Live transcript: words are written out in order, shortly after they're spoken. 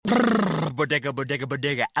Bodega, bodega,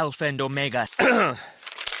 bodega, alpha and omega.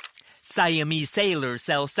 Siamese sailors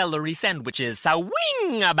sell celery sandwiches.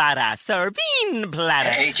 Sawing-a-bada, serving platter.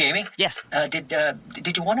 Hey, Jamie? Yes?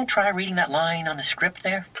 Did you want to try reading that line on the script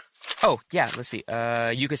there? Oh, yeah, let's see.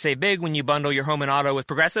 You could save big when you bundle your home and auto with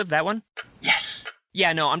Progressive, that one? Yes.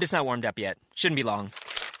 Yeah, no, I'm just not warmed up yet. Shouldn't be long.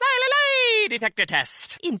 Detector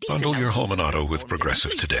test. Bundle your home and auto with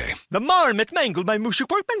Progressive today. The marmot mangled my mushy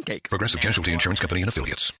pork pancake. Progressive Casualty Insurance Company and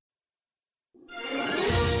Affiliates.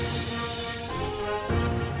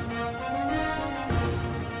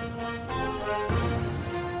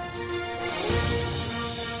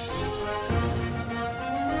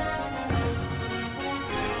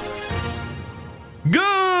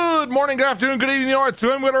 Good morning, good afternoon, good evening, or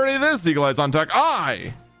swim, good already this Eagle Eyes on Tech.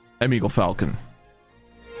 I am Eagle Falcon.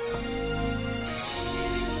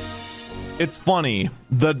 It's funny,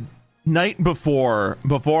 the night before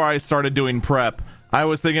I started doing prep, I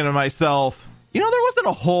was thinking to myself, there wasn't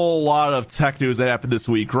a whole lot of tech news that happened this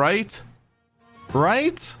week, right?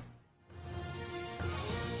 Right?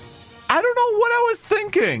 I don't know what I was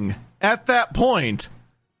thinking at that point.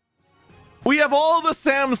 We have all the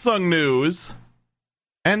Samsung news,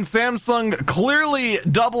 and Samsung clearly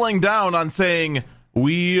doubling down on saying,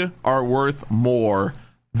 we are worth more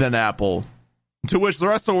than Apple. To which the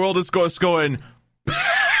rest of the world is going,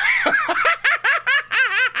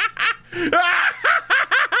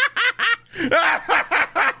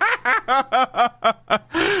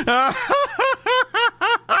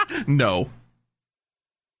 no.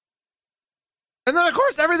 And then, of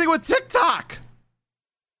course, everything with TikTok.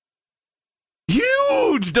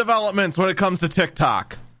 Huge developments when it comes to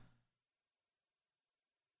TikTok.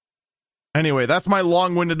 Anyway, that's my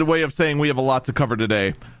long-winded way of saying we have a lot to cover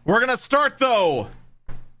today. We're going to start, though,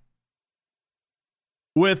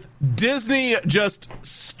 with Disney just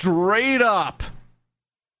straight up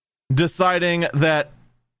deciding that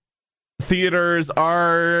theaters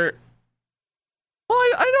are... Well,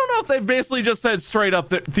 I don't know if they've basically just said straight up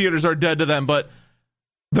that theaters are dead to them, but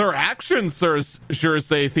their actions sure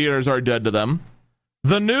say theaters are dead to them.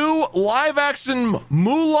 The new live-action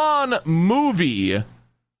Mulan movie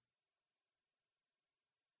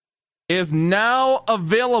is now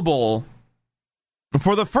available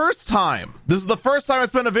for the first time. This is the first time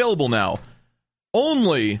it's been available now.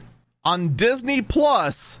 Only on Disney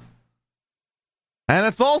Plus. And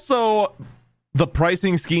it's also the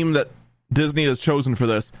pricing scheme that Disney has chosen for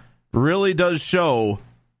this really does show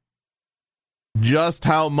just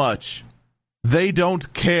how much they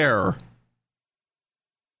don't care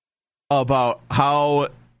about how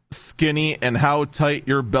skinny and how tight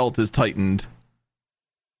your belt is tightened.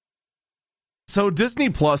 So Disney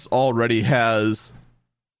Plus already has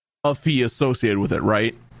a fee associated with it,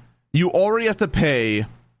 right? You already have to pay,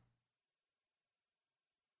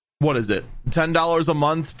 what is it, $10 a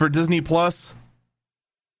month for Disney Plus?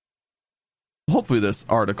 Hopefully this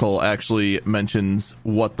article actually mentions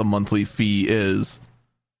what the monthly fee is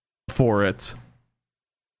for it.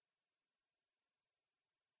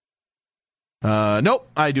 Nope,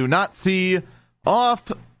 I do not see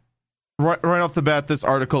right off the bat this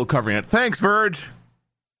article covering it. Thanks, Verge.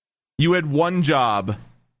 You had one job,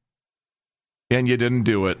 and you didn't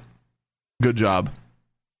do it. Good job.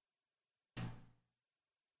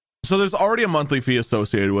 So there's already a monthly fee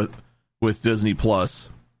associated with Disney Plus.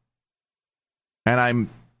 And I'm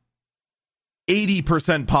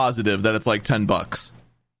 80% positive that it's like $10.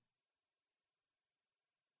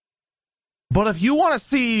 But if you want to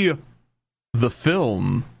see the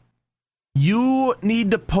film, you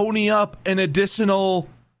need to pony up an additional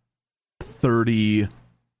 $30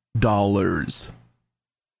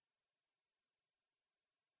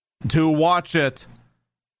 to watch it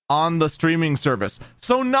on the streaming service.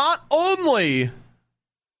 So not only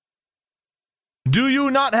do you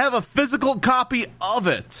not have a physical copy of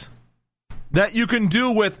it that you can do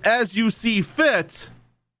with as you see fit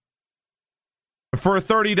for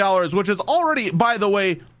 $30, which is already, by the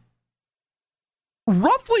way,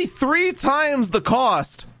 roughly 3 times the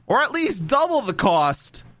cost, or at least double the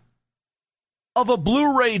cost, of a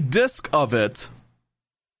Blu-ray disc of it.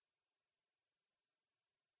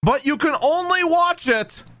 But you can only watch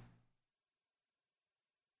it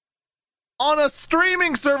on a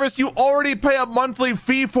streaming service you already pay a monthly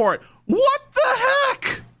fee for it. What the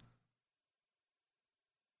heck?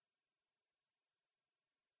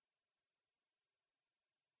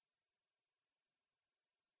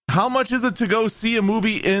 How much is it to go see a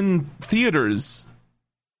movie in theaters?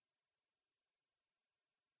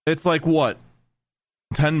 It's like what?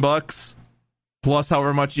 $10 plus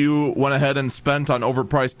however much you went ahead and spent on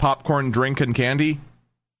overpriced popcorn, drink, and candy?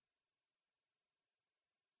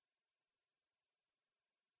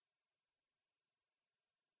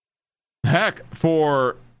 heck,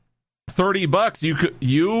 for $30,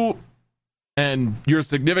 you and your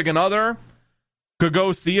significant other could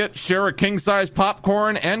go see it, share a king-size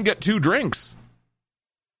popcorn, and get 2 drinks.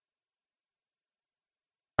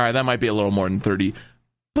 All right, that might be a little more than 30,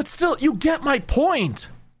 but still, you get my point.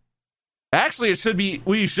 Actually,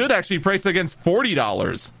 we should actually price against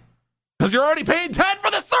 $40 because you're already paying $10 for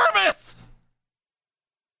the service.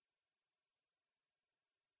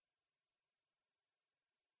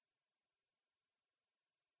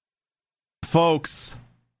 Folks,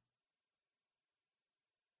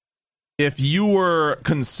 if you were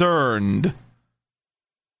concerned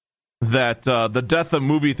that the death of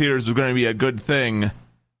movie theaters was going to be a good thing,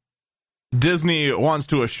 Disney wants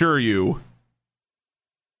to assure you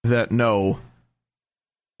that no,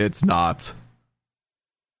 it's not.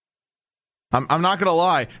 I'm not going to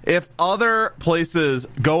lie. If other places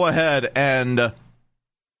go ahead and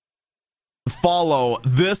follow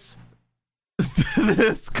this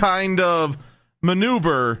kind of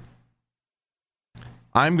maneuver,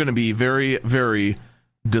 I'm going to be very, very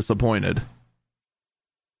disappointed.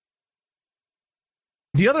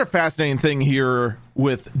 The other fascinating thing here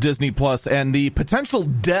with Disney Plus and the potential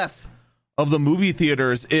death of the movie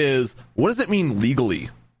theaters is, what does it mean legally?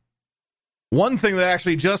 One thing that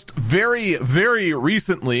actually just very, very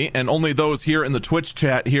recently, and only those here in the Twitch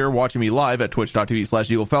chat here watching me live at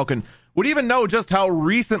twitch.tv/EagleFalcon would even know just how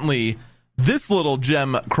recently this little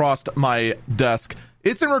gem crossed my desk.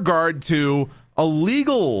 It's in regard to a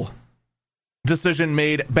legal decision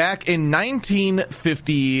made back in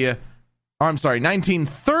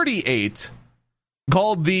 1938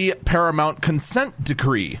 called the Paramount Consent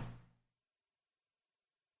Decree.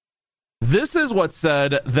 This is what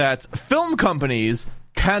said that film companies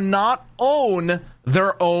cannot own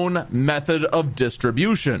their own method of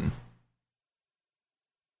distribution.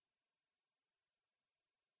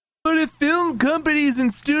 But if film companies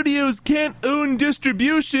and studios can't own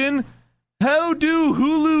distribution, how do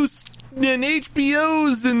Hulu's and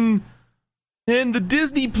HBO's and the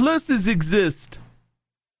Disney Pluses exist?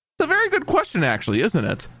 It's a very good question, actually, isn't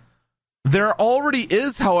it? There already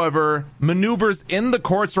is, however, maneuvers in the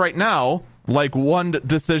courts right now, like one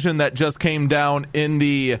decision that just came down in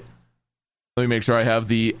the... Let me make sure I have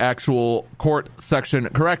the actual court section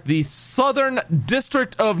correct. The Southern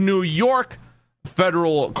District of New York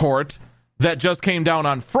Federal Court that just came down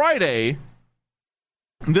on Friday.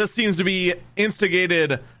 This seems to be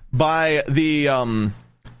instigated by the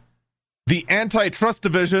Antitrust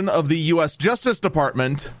Division of the U.S. Justice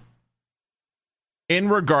Department in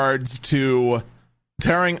regards to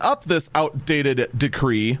tearing up this outdated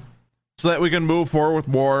decree so that we can move forward with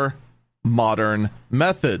more modern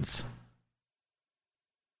methods.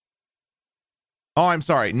 Oh, I'm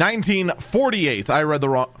sorry, 1948. I read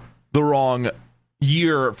the wrong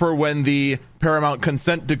year for when the Paramount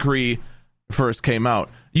Consent Decree first came out.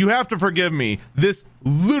 You have to forgive me. This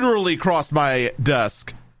literally crossed my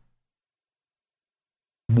desk.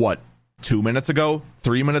 What, 2 minutes ago?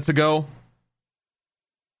 3 minutes ago?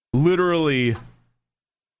 Literally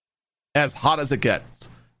as hot as it gets.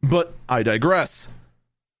 But I digress.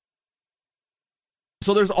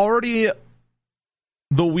 So there's already...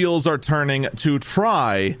 the wheels are turning to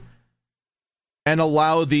try and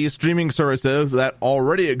allow these streaming services that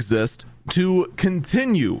already exist to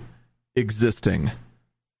continue existing.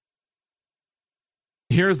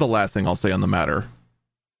 Here's the last thing I'll say on the matter.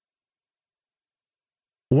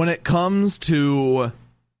 When it comes to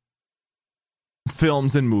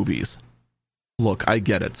films and movies, look, I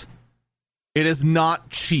get it. It is not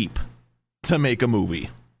cheap to make a movie.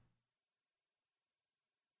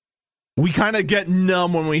 We kind of get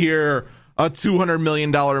numb when we hear a $200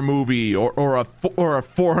 million movie or a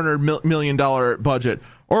 $400 million budget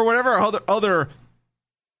or whatever other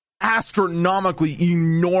astronomically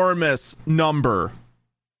enormous number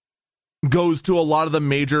goes to a lot of the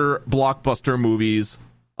major blockbuster movies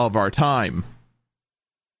of our time.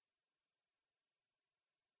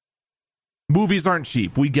 Movies aren't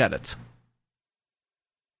cheap. We get it.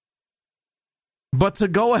 But to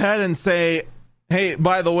go ahead and say, hey,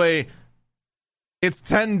 by the way, it's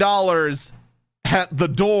 $10 at the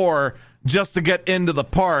door just to get into the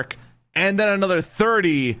park, and then another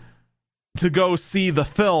 $30 to go see the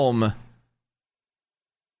film.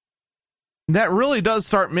 That really does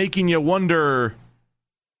start making you wonder,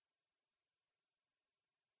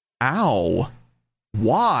 ow,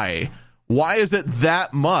 why? Why is it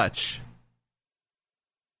that much?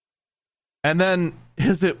 And then,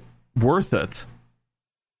 is it worth it?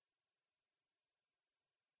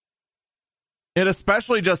 It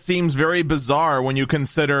especially just seems very bizarre when you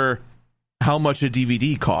consider how much a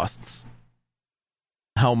DVD costs,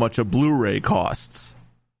 how much a Blu-ray costs.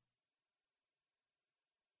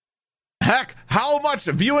 Heck, how much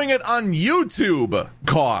viewing it on YouTube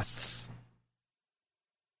costs.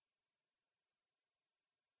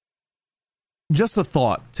 Just a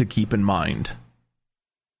thought to keep in mind.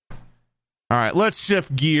 All right, let's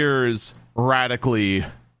shift gears radically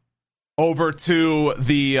over to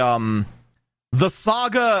the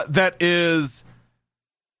saga that is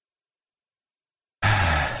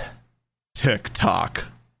TikTok.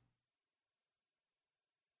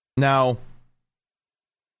 Now,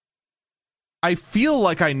 I feel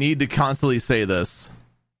like I need to constantly say this.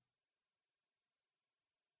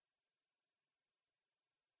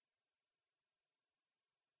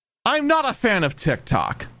 I'm not a fan of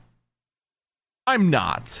TikTok. I'm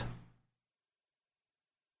not.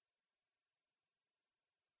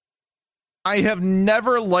 I have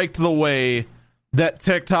never liked the way that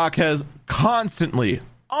TikTok has constantly,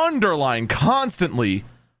 constantly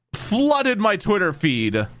flooded my Twitter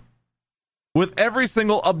feed with every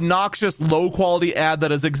single obnoxious, low-quality ad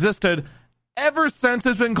that has existed ever since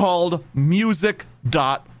it's been called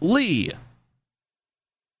music.ly.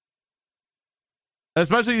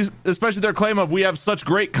 Especially their claim of we have such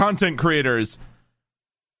great content creators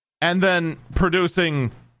and then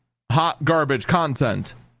producing hot garbage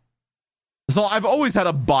content. So I've always had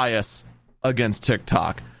a bias against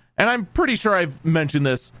TikTok. And I'm pretty sure I've mentioned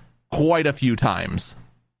this quite a few times.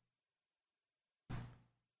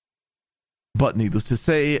 But needless to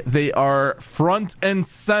say, they are front and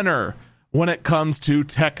center when it comes to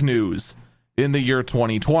tech news in the year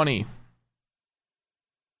 2020.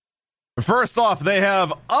 First off, they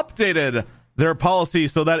have updated their policy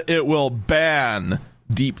so that it will ban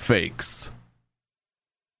deepfakes.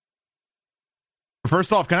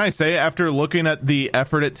 First off, can I say, after looking at the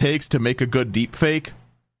effort it takes to make a good deepfake,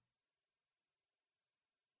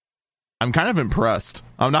 I'm kind of impressed.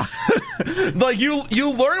 I'm not like you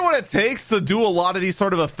learn what it takes to do a lot of these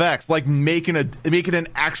sort of effects, like making an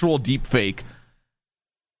actual deepfake.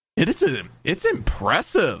 It's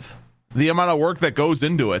impressive, the amount of work that goes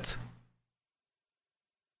into it.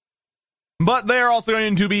 But they are also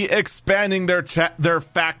going to be expanding their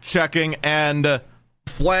fact checking and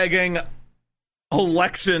flagging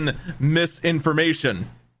election misinformation.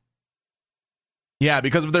 Yeah,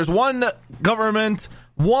 because if there's one government,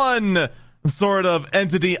 one sort of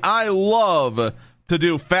entity I love to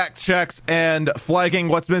do fact checks and flagging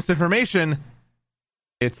what's misinformation,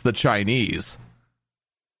 it's the Chinese.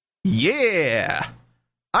 Yeah!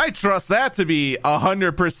 I trust that to be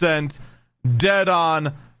 100% dead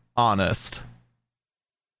on honest.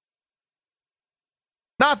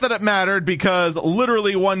 Not that it mattered, because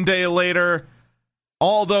literally one day later,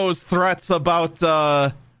 all those threats about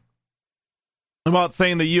saying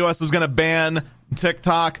the US was going to ban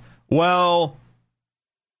TikTok, well,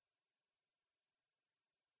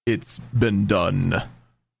 it's been done.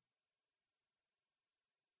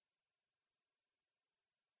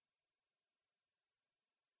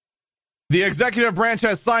 The executive branch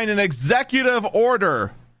has signed an executive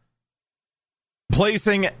order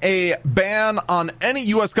placing a ban on any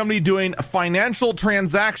U.S. company doing financial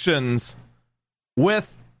transactions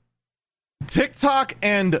with TikTok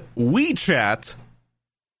and WeChat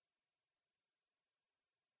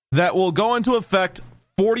that will go into effect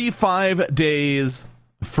 45 days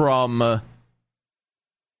from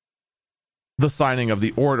the signing of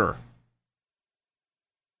the order.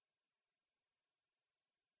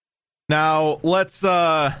 Now,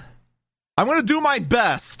 I'm going to do my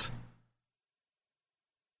best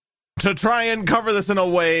to try and cover this in a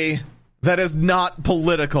way that is not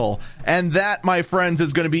political. And that, my friends,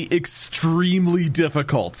 is going to be extremely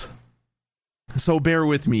difficult. So bear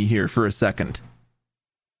with me here for a second.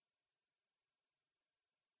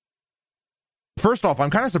 First off, I'm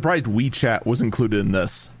kind of surprised WeChat was included in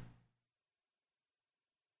this.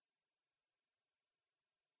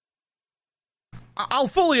 I'll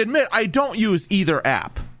fully admit, I don't use either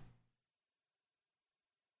app.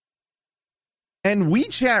 And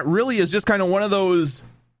WeChat really is just kind of one of those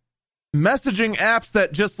messaging apps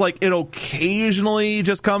that just like it occasionally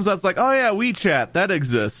just comes up. It's like, oh yeah, WeChat, that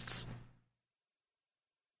exists.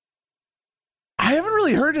 I haven't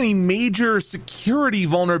really heard any major security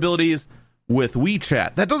vulnerabilities with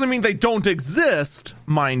WeChat. That doesn't mean they don't exist,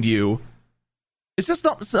 mind you. It's just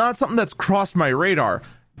not something that's crossed my radar.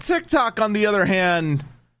 TikTok, on the other hand,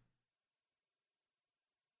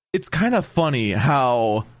 it's kind of funny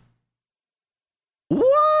how one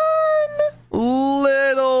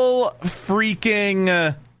little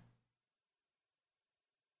freaking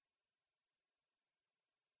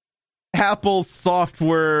Apple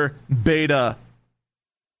software beta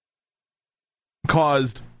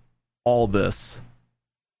caused all this.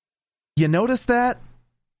 You notice that?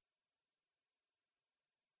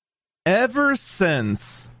 Ever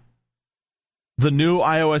since the new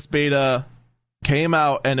iOS beta came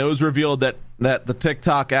out and it was revealed that the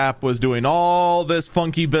TikTok app was doing all this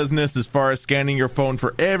funky business as far as scanning your phone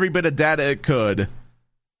for every bit of data it could,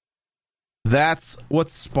 that's what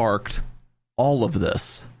sparked all of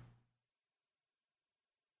this.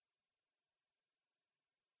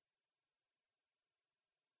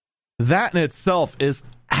 That in itself is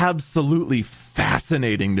absolutely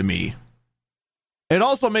fascinating to me. It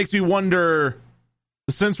also makes me wonder,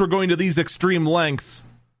 since we're going to these extreme lengths,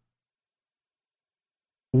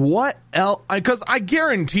 what else? Because I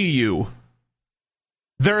guarantee you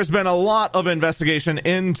there has been a lot of investigation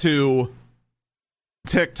into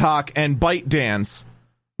TikTok and ByteDance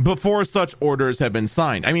before such orders have been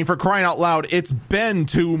signed. I mean, for crying out loud, it's been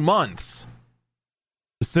 2 months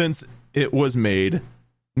since it was made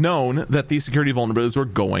known that these security vulnerabilities were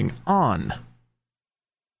going on.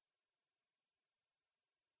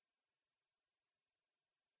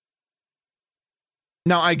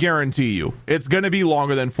 Now, I guarantee you, it's going to be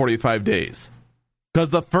longer than 45 days. Because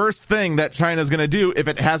the first thing that China's going to do, if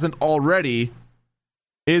it hasn't already,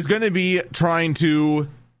 is going to be trying to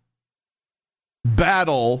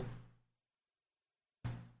battle,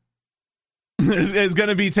 is going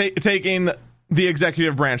to be taking the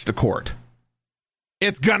executive branch to court.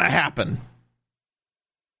 It's going to happen.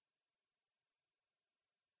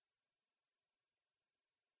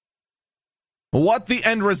 What the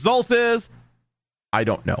end result is, I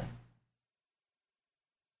don't know.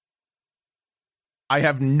 I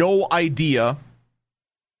have no idea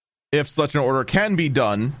if such an order can be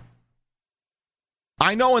done.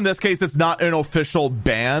 I know in this case it's not an official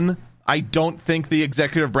ban. I don't think the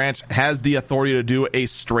executive branch has the authority to do a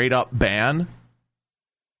straight up ban.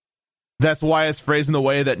 That's why it's phrased in the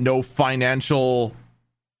way that no financial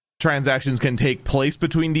transactions can take place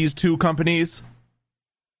between these two companies.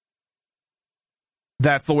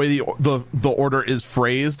 That's the way the order is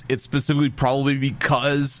phrased. It's specifically probably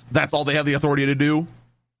because that's all they have the authority to do.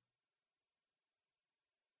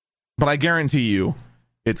 But I guarantee you,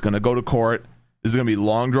 it's going to go to court. This is going to be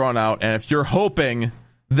long drawn out. And if you're hoping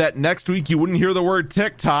that next week you wouldn't hear the word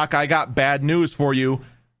TikTok, I got bad news for you.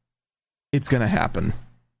 It's going to happen.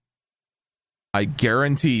 I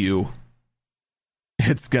guarantee you,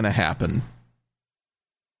 it's going to happen.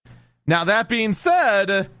 Now, that being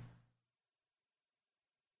said,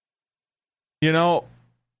 you know,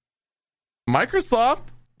 Microsoft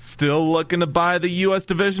still looking to buy the U.S.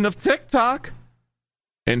 division of TikTok.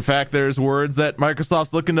 In fact, there's words that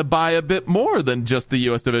Microsoft's looking to buy a bit more than just the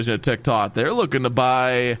U.S. division of TikTok. They're looking to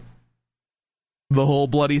buy the whole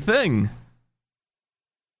bloody thing.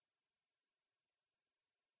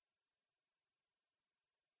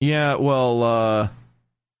 Yeah, well,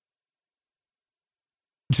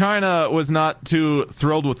 China was not too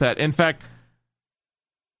thrilled with that. In fact,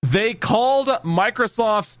 they called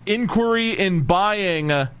Microsoft's inquiry in buying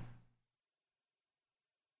the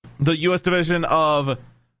U.S. division of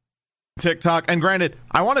TikTok. And granted,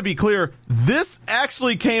 I want to be clear, this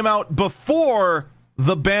actually came out before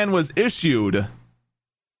the ban was issued.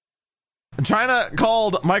 China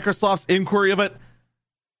called Microsoft's inquiry of it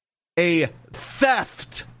a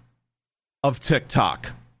theft of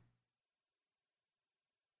TikTok.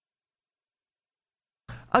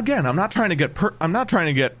 Again, I'm not trying to get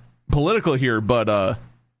political here, but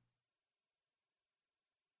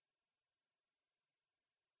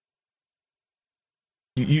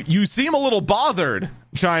you seem a little bothered,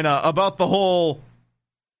 China, about the whole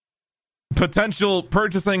potential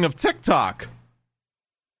purchasing of TikTok.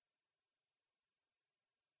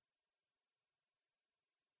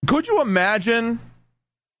 Could you imagine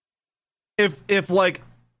if like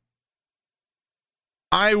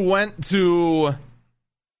I went to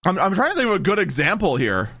I'm trying to think of a good example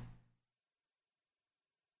here.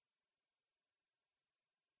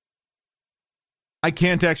 I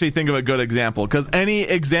can't actually think of a good example because any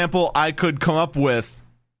example I could come up with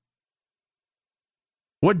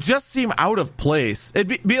would just seem out of place.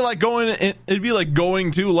 It'd be like going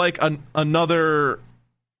to like another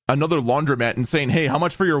laundromat and saying, "Hey, how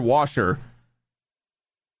much for your washer?"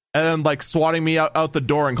 And then like swatting me out the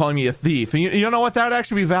door and calling me a thief. And you know what? That would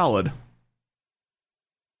actually be valid.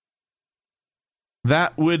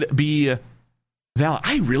 That would be valid.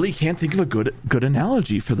 I really can't think of a good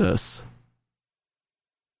analogy for this.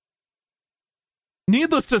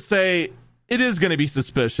 Needless to say, it is going to be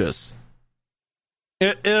suspicious.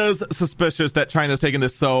 It is suspicious that China's taking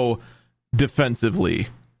this so defensively,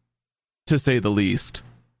 to say the least.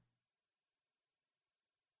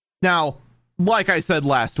 Now, like I said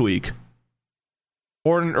last week,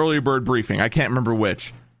 or in an early bird briefing, I can't remember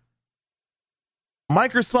which.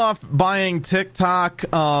 Microsoft buying TikTok,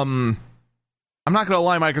 I'm not going to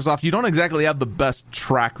lie, Microsoft, you don't exactly have the best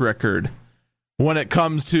track record when it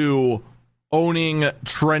comes to owning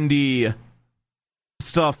trendy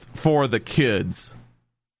stuff for the kids.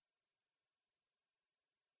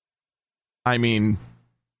 I mean,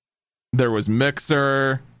 there was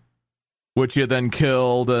Mixer, which you then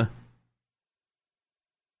killed.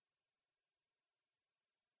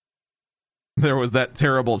 There was that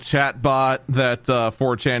terrible chatbot that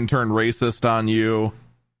 4chan turned racist on you.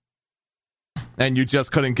 And you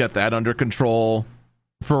just couldn't get that under control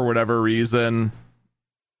for whatever reason.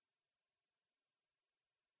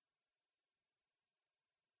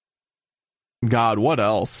 God, what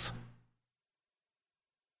else?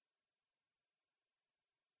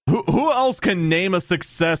 Who else can name a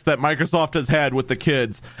success that Microsoft has had with the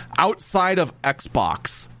kids outside of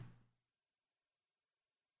Xbox?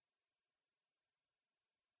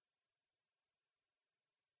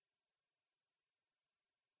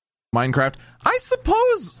 Minecraft. I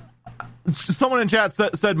suppose someone in chat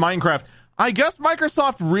said Minecraft. I guess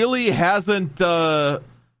Microsoft really hasn't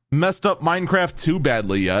messed up Minecraft too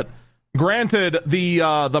badly yet. Granted,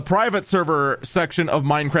 the private server section of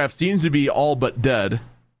Minecraft seems to be all but dead.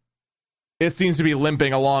 It seems to be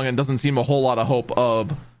limping along and doesn't seem a whole lot of hope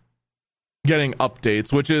of getting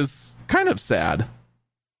updates, which is kind of sad.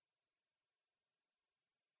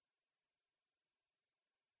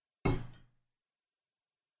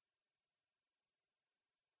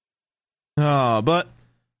 But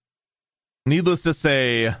needless to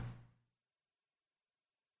say,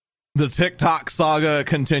 the TikTok saga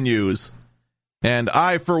continues. And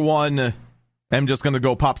I, for one, am just going to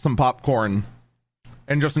go pop some popcorn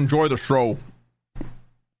and just enjoy the show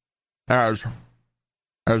as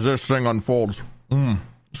this thing unfolds.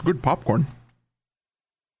 It's good popcorn.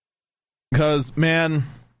 Because, man,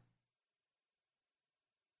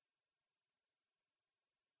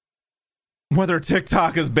 whether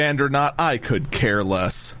TikTok is banned or not, I could care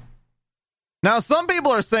less. Now, some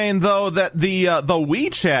people are saying, though, that the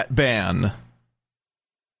WeChat ban,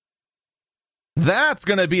 that's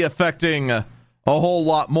going to be affecting a whole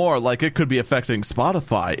lot more. Like, it could be affecting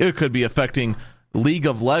Spotify. It could be affecting League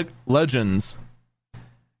of Legends.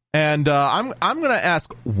 And I'm going to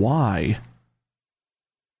ask why.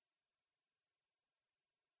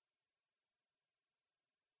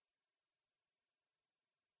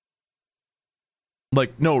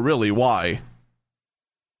 Like, no, really, why?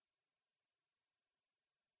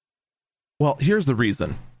 Well, here's the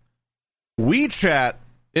reason. WeChat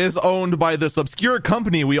is owned by this obscure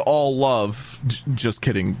company we all love. Just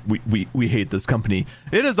kidding. We hate this company.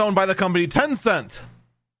 It is owned by the company Tencent.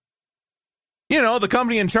 You know, the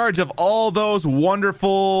company in charge of all those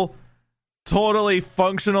wonderful, totally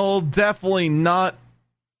functional, definitely not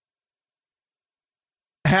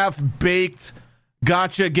half-baked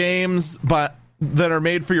gotcha games, but that are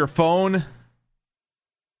made for your phone.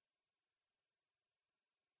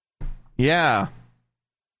 Yeah.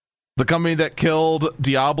 The company that killed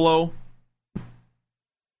Diablo.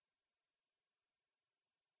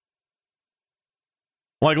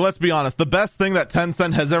 Like, let's be honest, the best thing that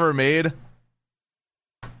Tencent has ever made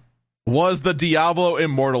was the Diablo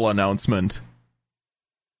Immortal announcement.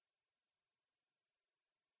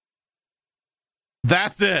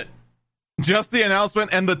 That's it. Just the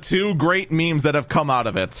announcement and the two great memes that have come out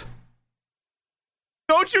of it.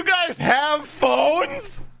 Don't you guys have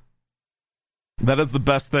phones? That is the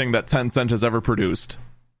best thing that Tencent has ever produced.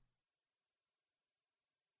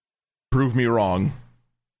 Prove me wrong.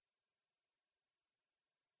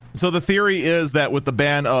 So the theory is that with the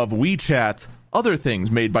ban of WeChat, other things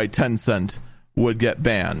made by Tencent would get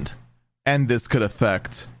banned. And this could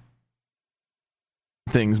affect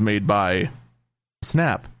things made by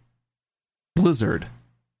Snap, Blizzard,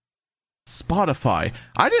 Spotify.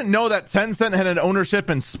 I didn't know that Tencent had an ownership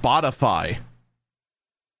in Spotify.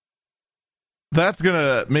 That's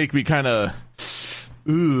gonna make me kind of...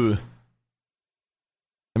 It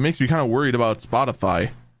makes me kind of worried about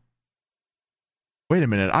Spotify. Wait a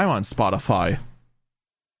minute, I'm on Spotify.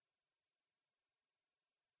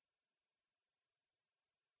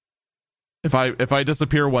 If I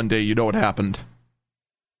disappear one day, you know what happened.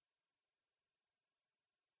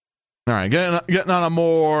 All right, getting on a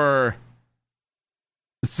more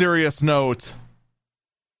serious note.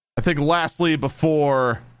 I think lastly,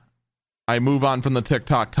 before I move on from the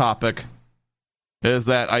TikTok topic, is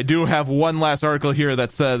that I do have one last article here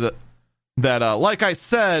that said that, like I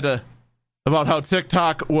said about how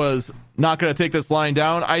TikTok was not going to take this line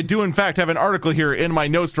down, I do in fact have an article here in my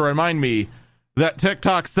notes to remind me that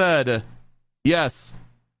TikTok said, yes,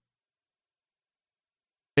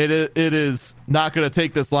 it is not going to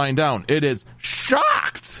take this line down. It is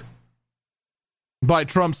shocked by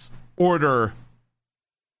Trump's order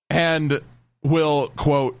and will,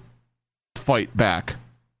 quote, fight back.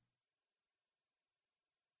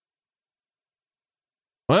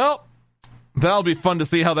 Well, that'll be fun to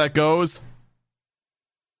see how that goes.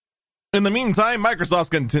 In the meantime, Microsoft's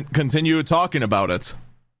going to continue talking about it.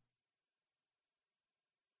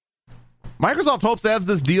 Microsoft hopes to have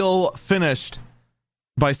this deal finished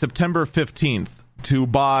by September 15th to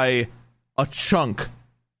buy a chunk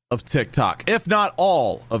of TikTok, if not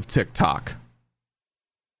all of TikTok.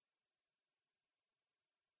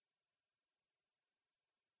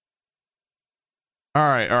 All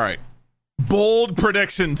right. Bold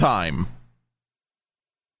prediction time.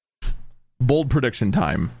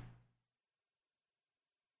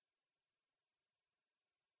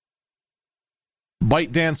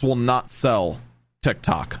 ByteDance will not sell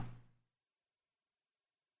TikTok.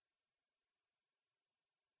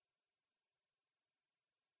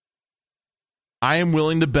 I am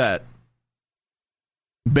willing to bet,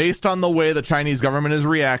 based on the way the Chinese government is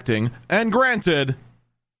reacting, and granted,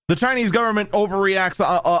 the Chinese government overreacts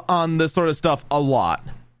on this sort of stuff a lot.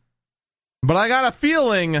 But I got a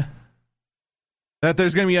feeling that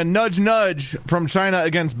there's going to be a nudge from China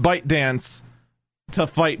against ByteDance to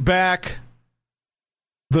fight back.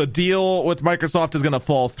 The deal with Microsoft is going to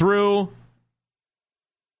fall through.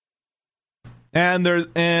 And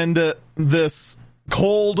this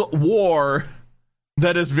Cold War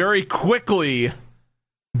that is very quickly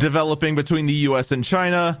developing between the US and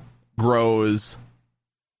China grows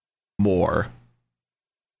more.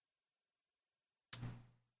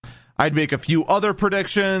 I'd make a few other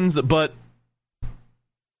predictions, but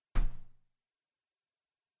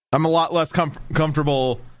I'm a lot less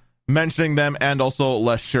comfortable mentioning them and also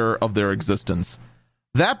less sure of their existence.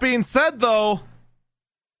 That being said, though,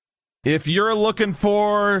 if you're looking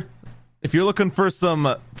for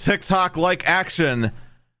some TikTok-like action,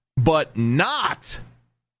 but not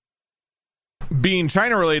being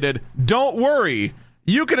China-related, don't worry.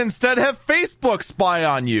 You can instead have Facebook spy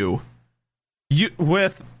on you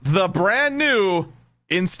with the brand new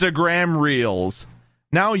Instagram Reels.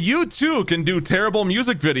 Now you too can do terrible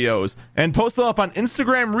music videos and post them up on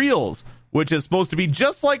Instagram Reels, which is supposed to be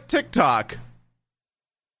just like TikTok.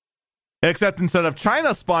 Except instead of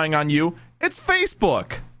China spying on you, it's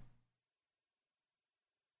Facebook.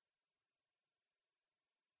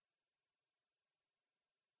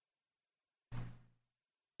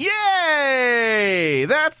 Yay!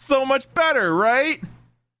 That's so much better, right?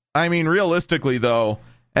 I mean, realistically, though,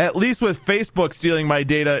 at least with Facebook stealing my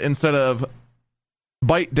data instead of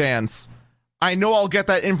ByteDance, I know I'll get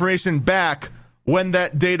that information back when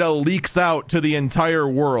that data leaks out to the entire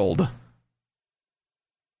world.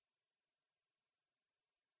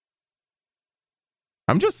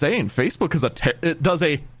 I'm just saying, Facebook is it does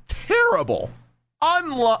a terrible,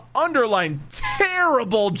 underlined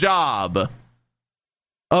terrible job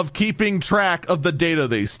of keeping track of the data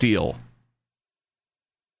they steal.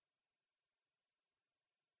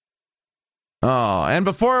 Oh, and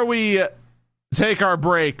before we take our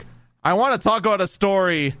break, I want to talk about a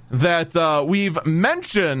story that we've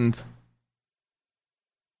mentioned,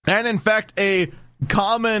 and in fact, a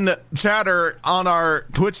common chatter on our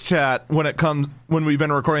Twitch chat when we've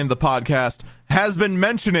been recording the podcast has been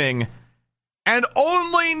mentioning, and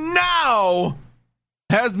only now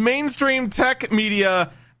has mainstream tech media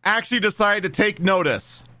actually decided to take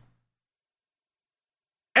notice.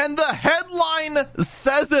 And the headline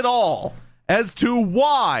says it all as to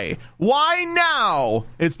why now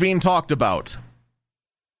it's being talked about.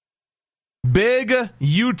 Big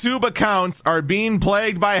YouTube accounts are being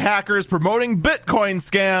plagued by hackers promoting Bitcoin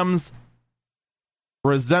scams,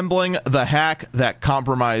 resembling the hack that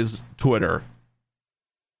compromised Twitter.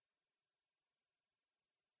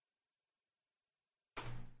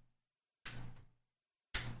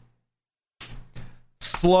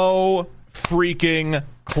 Slow freaking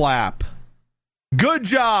clap. Good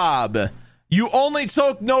job. You only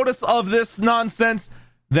took notice of this nonsense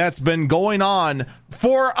that's been going on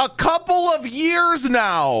for a couple of years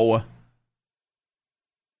now.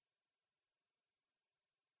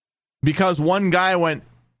 Because one guy went,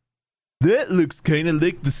 that looks kind of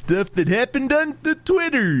like the stuff that happened on the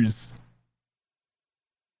Twitters.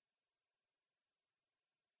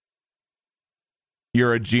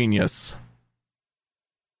 You're a genius.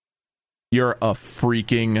 You're a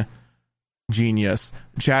freaking genius.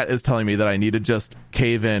 Chat is telling me that I need to just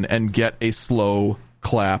cave in and get a slow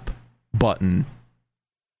clap button.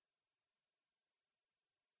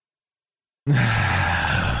 All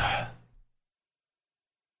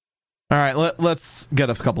right, let's get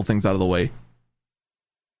a couple things out of the way.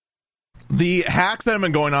 The hacks that have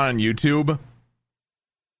been going on YouTube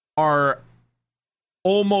are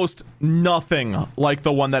almost nothing like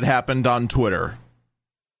the one that happened on Twitter.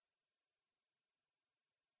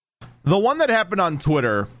 The one that happened on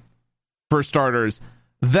Twitter, for starters,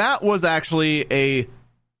 that was actually a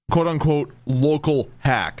quote-unquote local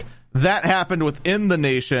hack. That happened within the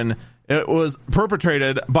nation. It was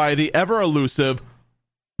perpetrated by the ever-elusive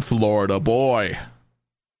Florida boy.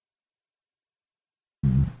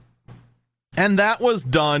 And that was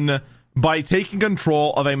done by taking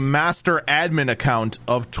control of a master admin account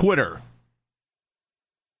of Twitter.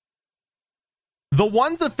 The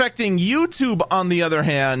ones affecting YouTube, on the other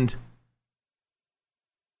hand,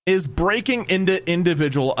 is breaking into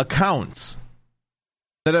individual accounts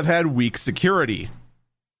that have had weak security.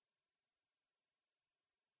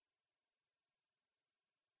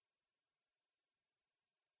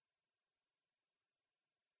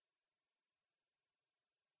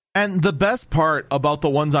 And the best part about the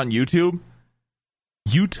ones on YouTube,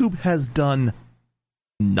 YouTube has done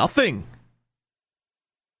nothing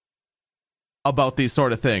about these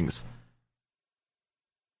sort of things.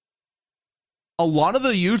 A lot of the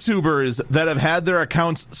YouTubers that have had their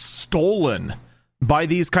accounts stolen by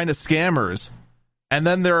these kind of scammers, and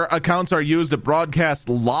then their accounts are used to broadcast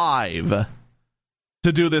live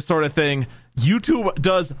to do this sort of thing, YouTube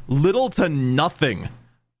does little to nothing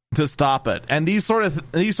to stop it. And these sort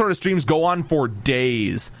of streams go on for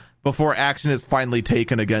days before action is finally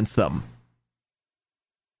taken against them.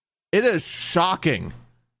 It is shocking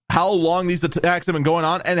how long these attacks have been going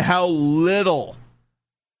on and how little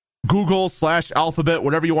Google/Alphabet,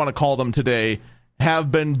 whatever you want to call them today,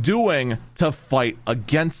 have been doing to fight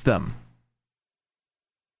against them.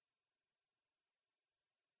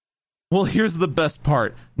 Well, here's the best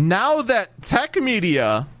part. Now that tech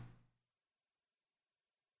media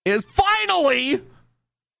is finally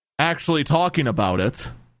actually talking about it,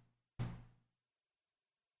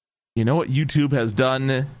 you know what YouTube has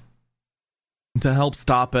done to help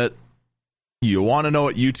stop it? You want to know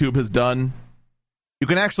what YouTube has done? You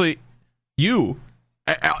can actually,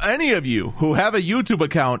 any of you who have a YouTube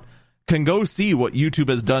account can go see what YouTube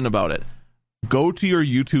has done about it. Go to your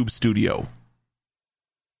YouTube studio.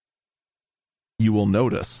 You will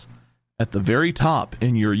notice at the very top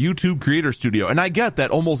in your YouTube Creator Studio, and I get that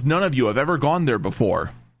almost none of you have ever gone there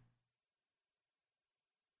before.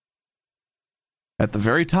 At the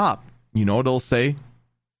very top, you know what it'll say?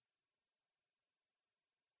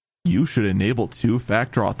 You should enable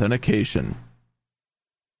two-factor authentication.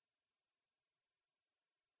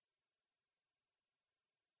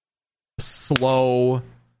 Slow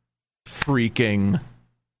freaking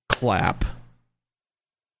clap.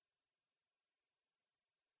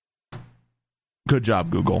 Good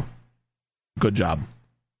job, Google. Good job.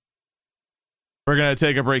 We're going to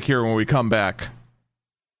take a break here. When we come back,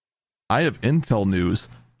 I have Intel news,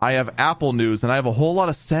 I have Apple news, and I have a whole lot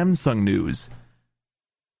of Samsung news.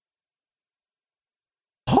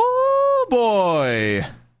 Oh, boy.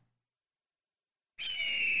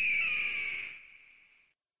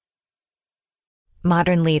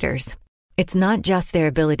 Modern leaders. It's not just their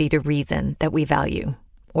ability to reason that we value,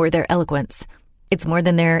 or their eloquence. It's more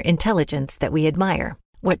than their intelligence that we admire.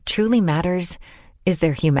 What truly matters is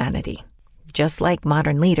their humanity. Just like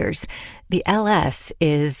modern leaders, the LS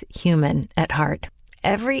is human at heart.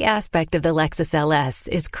 Every aspect of the Lexus LS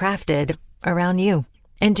is crafted around you,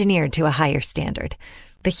 engineered to a higher standard,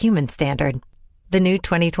 the human standard. The new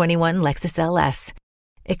 2021 Lexus LS.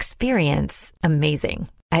 Experience amazing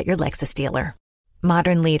at your Lexus dealer.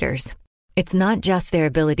 Modern leaders. It's not just their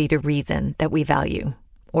ability to reason that we value,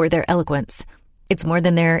 or their eloquence. It's more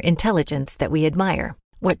than their intelligence that we admire.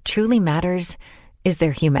 What truly matters is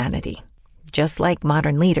their humanity. Just like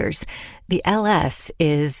modern leaders, the LS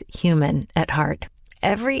is human at heart.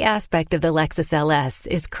 Every aspect of the Lexus LS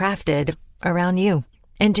is crafted around you,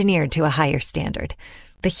 engineered to a higher standard,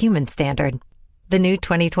 the human standard. The new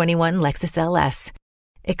 2021 Lexus LS.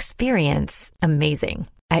 Experience amazing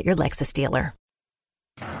at your Lexus dealer.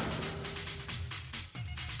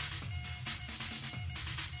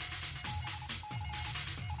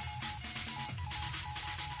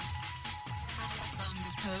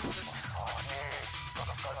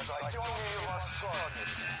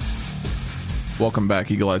 Welcome back,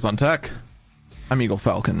 Eagle Eyes on Tech. I'm Eagle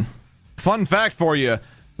Falcon. Fun fact for you,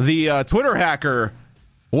 the Twitter hacker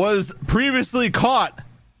was previously caught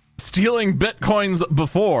stealing bitcoins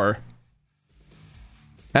before,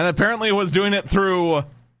 and apparently was doing it through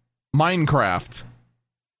Minecraft.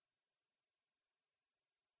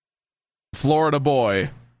 Florida boy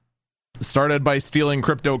started by stealing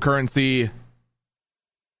cryptocurrency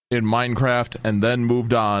in Minecraft and then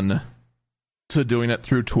moved on to doing it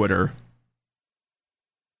through Twitter.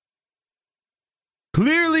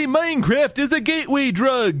 Clearly, Minecraft is a gateway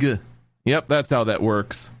drug. Yep, that's how that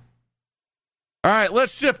works. All right,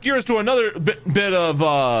 let's shift gears to another bit of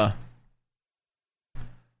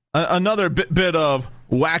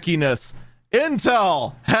wackiness.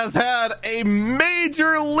 Intel has had a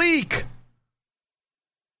major leak.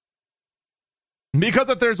 Because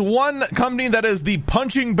if there's one company that is the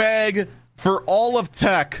punching bag for all of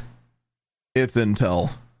tech, it's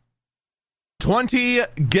Intel. 20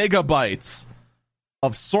 gigabytes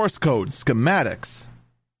of source code, schematics,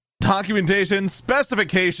 documentation,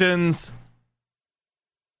 specifications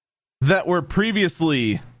that were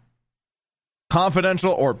previously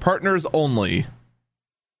confidential or partners only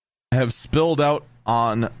have spilled out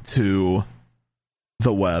onto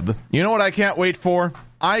the web. You know what I can't wait for?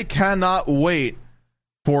 I cannot wait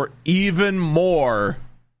for even more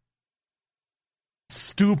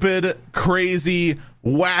stupid, crazy,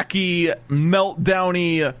 wacky,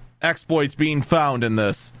 meltdowny exploits being found in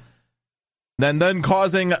this. And then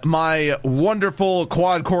causing my wonderful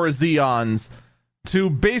quad-core Xeons to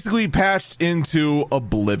basically patched into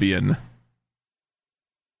oblivion.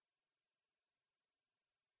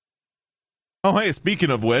 Oh, hey,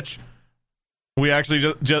 speaking of which, we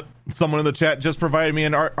actually just someone in the chat just provided me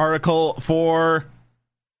an article for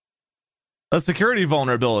a security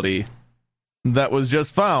vulnerability that was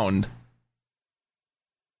just found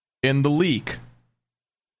in the leak.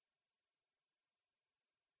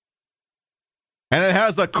 And it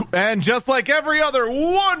has and just like every other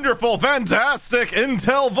wonderful, fantastic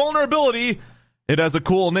Intel vulnerability, it has a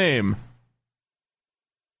cool name.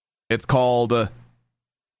 It's called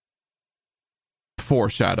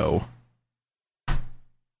Foreshadow.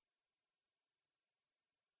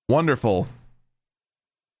 Wonderful.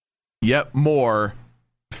 Yet more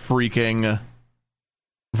freaking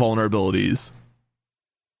vulnerabilities.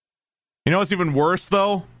 You know what's even worse,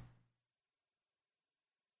 though?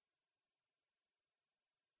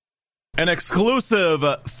 An exclusive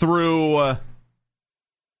through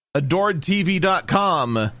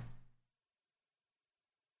adoredtv.com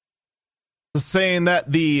saying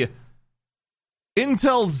that the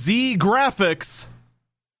Intel Z graphics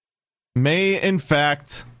may in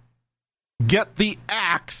fact get the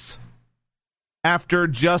axe after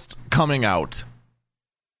just coming out.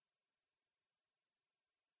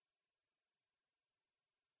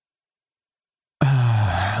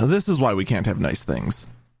 This is why we can't have nice things.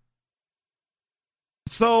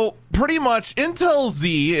 So, pretty much, Intel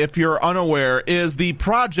Z, if you're unaware, is the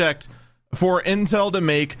project for Intel to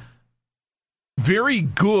make very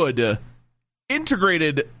good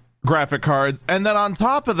integrated graphic cards, and then on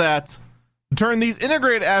top of that, turn these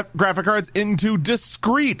integrated graphic cards into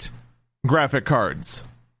discrete graphic cards.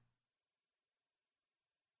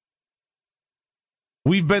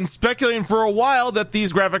 We've been speculating for a while that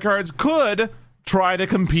these graphic cards could try to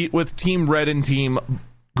compete with Team Red and Team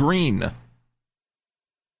Green.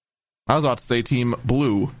 I was about to say Team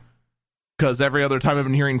Blue, because every other time I've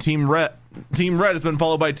been hearing Team Red has been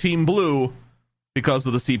followed by Team Blue because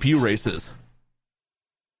of the CPU races.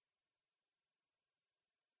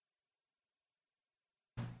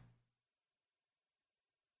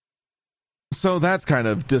 So that's kind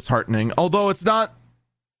of disheartening, although it's not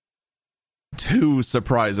too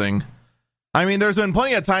surprising. I mean, there's been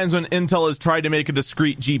plenty of times when Intel has tried to make a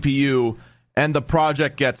discrete GPU and the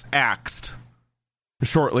project gets axed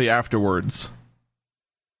shortly afterwards.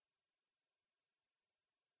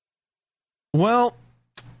 Well,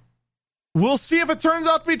 we'll see if it turns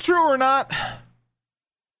out to be true or not.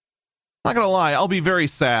 Not gonna lie, I'll be very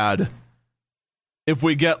sad if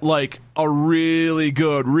we get like a really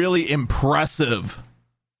good, really impressive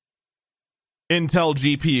Intel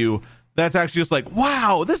GPU that's actually just like,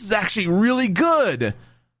 wow, this is actually really good.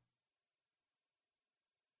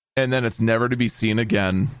 And then it's never to be seen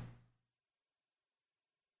again.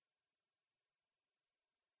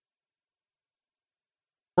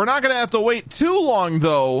 We're not going to have to wait too long,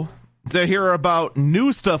 though, to hear about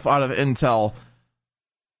new stuff out of Intel.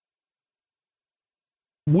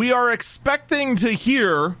 We are expecting to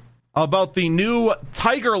hear about the new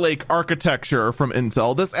Tiger Lake architecture from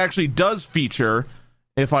Intel. This actually does feature,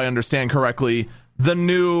 if I understand correctly, the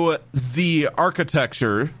new Z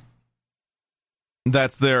architecture.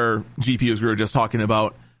 That's their GPUs we were just talking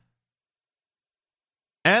about.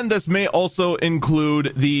 And this may also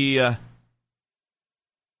include the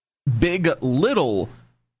Big Little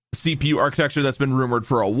CPU architecture that's been rumored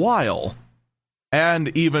for a while.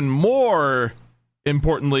 And even more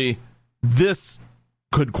importantly, this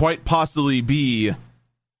could quite possibly be...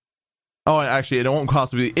 Oh, actually, it won't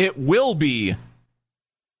possibly be. It will be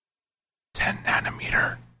 10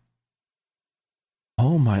 nanometer.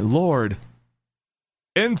 Oh, my lord.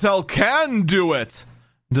 Intel can do it!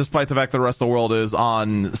 Despite the fact that the rest of the world is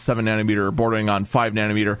on 7 nanometer, bordering on 5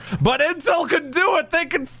 nanometer. But Intel can do it! They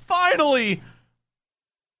can finally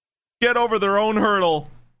get over their own hurdle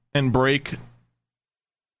and break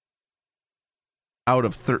out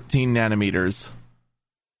of 13 nanometers.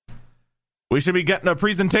 We should be getting a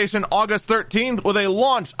presentation August 13th with a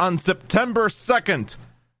launch on September 2nd,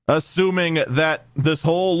 assuming that this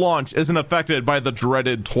whole launch isn't affected by the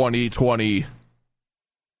dreaded 2020.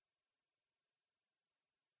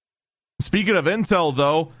 Speaking of Intel,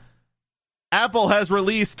 though, Apple has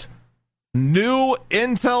released new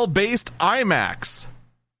Intel-based iMacs.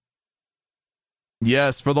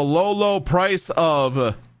 Yes, for the low, low price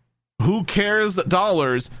of who cares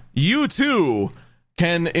dollars, you too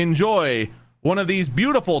can enjoy one of these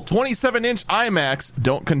beautiful 27-inch iMacs.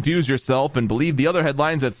 Don't confuse yourself and believe the other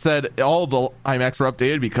headlines that said all the iMacs were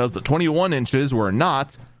updated, because the 21 inches were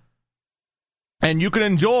not. And you can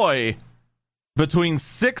enjoy between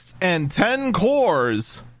 6 and 10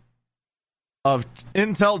 cores of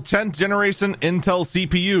Intel 10th generation Intel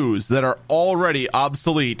CPUs that are already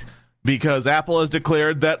obsolete, because Apple has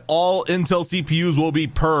declared that all Intel CPUs will be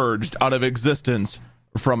purged out of existence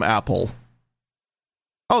from Apple.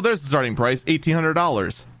 Oh, there's the starting price,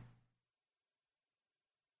 $1,800.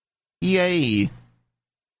 Yay.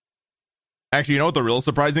 Actually, you know what the real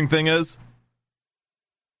surprising thing is?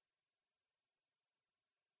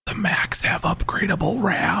 The Macs have upgradable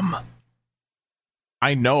RAM.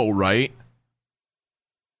 I know, right?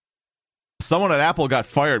 Someone at Apple got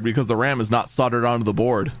fired because the RAM is not soldered onto the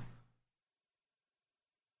board.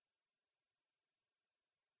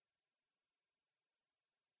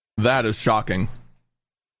 That is shocking.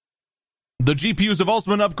 The GPUs have also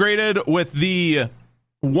been upgraded with the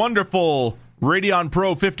wonderful Radeon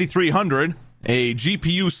Pro 5300, a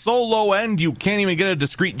GPU so low end you can't even get a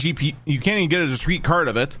discrete GPU. You can't even get a discrete card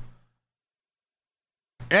of it.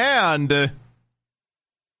 And the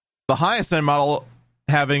highest end model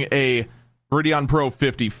having a Radeon Pro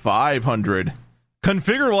 5500,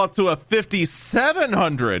 configurable up to a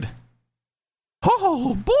 5700.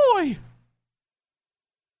 Oh boy!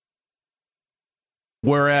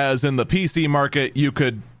 Whereas in the PC market, you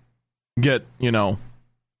could get, an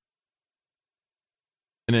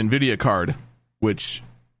NVIDIA card, which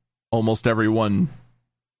almost everyone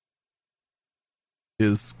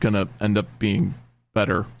is going to end up being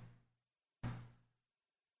better.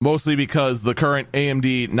 Mostly because the current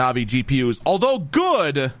AMD Navi GPUs, although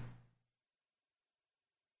good,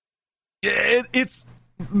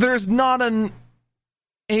 there's not an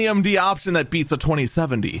AMD option that beats a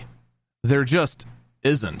 2070. There just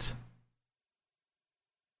isn't.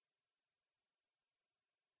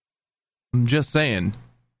 I'm just saying,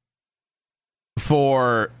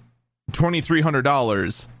 for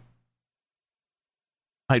 $2,300,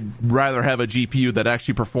 I'd rather have a GPU that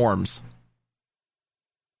actually performs.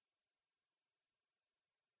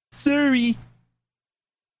 Sorry.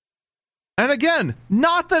 And again,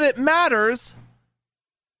 not that it matters,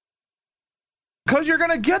 because you're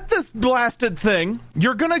gonna get this blasted thing.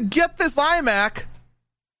 You're gonna get this iMac,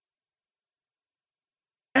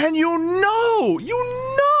 and you know,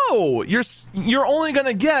 you're only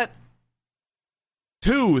gonna get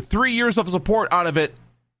 2-3 years of support out of it,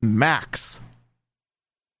 max.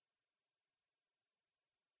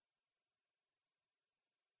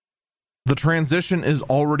 The transition is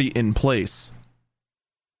already in place.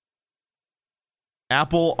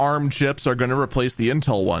 Apple ARM chips are going to replace the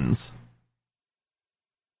Intel ones.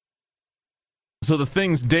 So the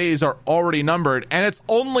thing's days are already numbered, and it's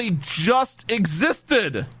only just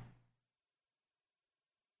existed.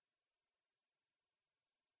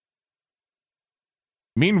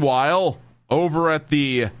 Meanwhile, over at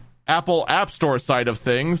the Apple App Store side of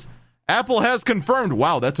things, Apple has confirmed...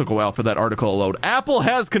 Wow, that took a while for that article to load. Apple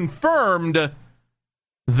has confirmed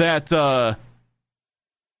that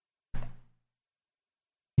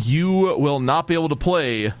you will not be able to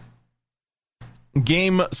play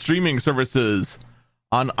game streaming services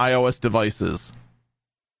on iOS devices.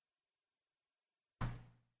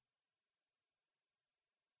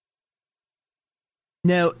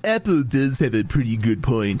 Now, Apple does have a pretty good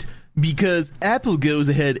point, because Apple goes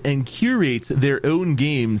ahead and curates their own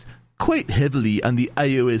games quite heavily on the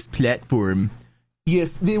iOS platform.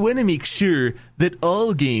 Yes, they want to make sure that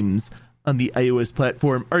all games on the iOS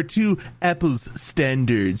platform are to Apple's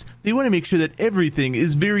standards. They want to make sure that everything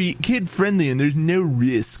is very kid-friendly and there's no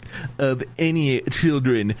risk of any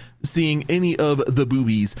children seeing any of the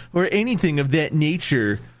boobies or anything of that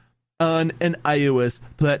nature on an iOS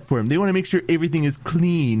platform. They want to make sure everything is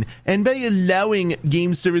clean, and by allowing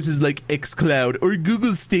game services like xCloud or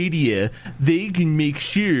Google Stadia, they can make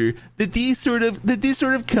sure that this sort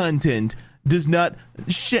of content does not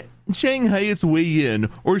Shanghai its way in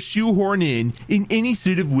or shoehorn in any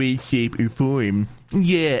sort of way, shape, or form.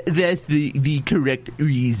 Yeah, that's the correct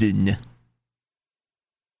reason.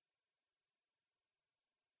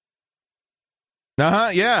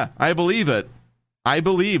 Yeah, I believe it. I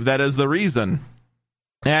believe that is the reason.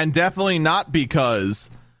 And definitely not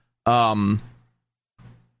because Apple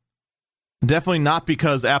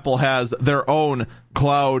has their own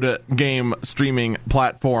cloud game streaming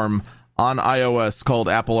platform on iOS called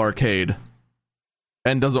Apple Arcade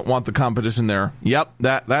and doesn't want the competition there. Yep,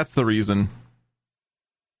 that's the reason.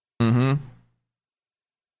 I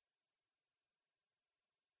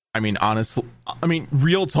mean,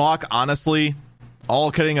 real talk, honestly,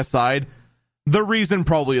 all kidding aside, the reason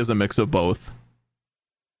probably is a mix of both.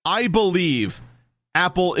 I believe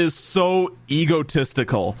Apple is so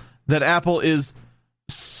egotistical, that Apple is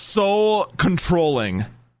so controlling,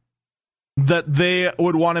 that they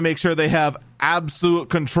would want to make sure they have absolute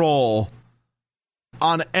control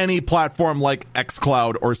on any platform like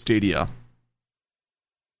xCloud or Stadia.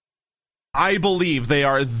 I believe they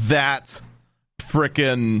are that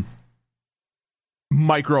frickin'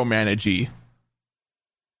 micromanagey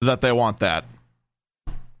that they want that.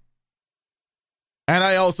 And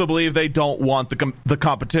I also believe they don't want the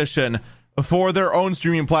competition for their own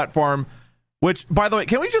streaming platform, which, by the way,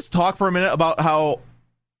 can we just talk for a minute about how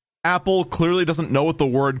Apple clearly doesn't know what the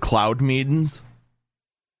word cloud means?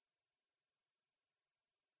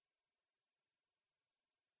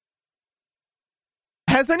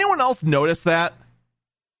 Has anyone else noticed that?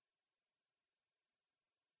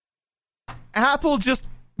 Apple just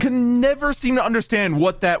can never seem to understand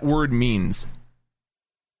what that word means.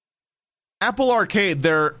 Apple Arcade,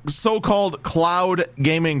 their so-called cloud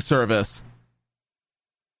gaming service,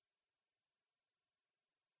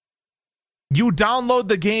 you download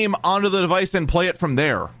the game onto the device and play it from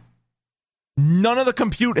there. None of the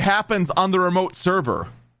compute happens on the remote server.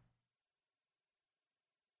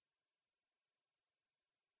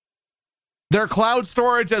 Their cloud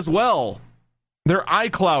storage as well, their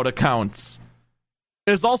iCloud accounts,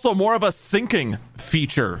 is also more of a syncing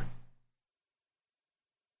feature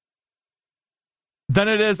than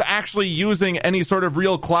it is actually using any sort of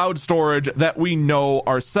real cloud storage that we know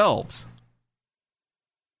ourselves.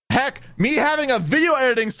 Heck, me having a video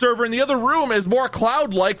editing server in the other room is more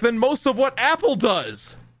cloud-like than most of what Apple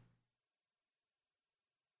does.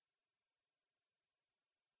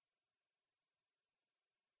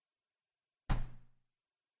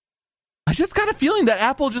 I just got a feeling that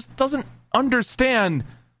Apple just doesn't understand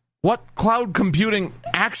what cloud computing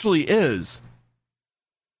actually is.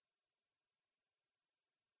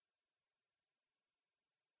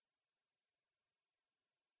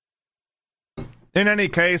 In any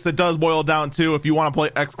case, it does boil down to, if you want to play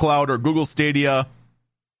xCloud or Google Stadia,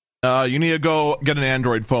 you need to go get an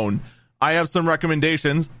Android phone. I have some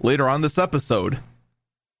recommendations later on this episode.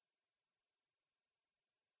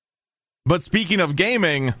 But speaking of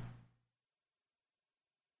gaming,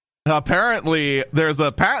 apparently there's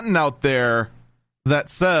a patent out there that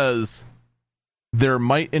says there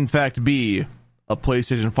might in fact be a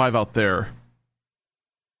PlayStation 5 out there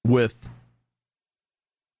with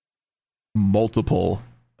multiple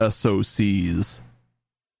SoCs.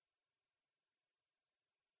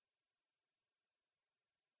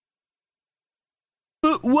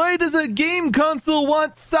 But why does a game console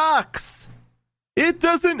want socks? It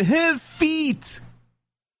doesn't have feet.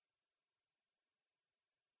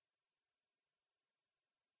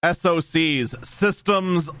 SoCs,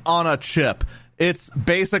 systems on a chip. It's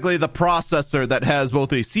basically the processor that has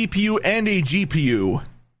both a CPU and a GPU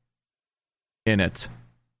in it.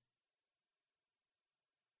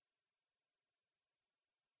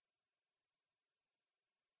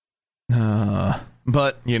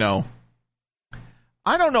 But, you know,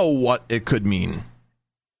 I don't know what it could mean.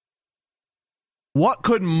 What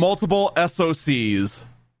could multiple SoCs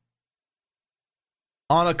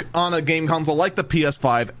on a game console like the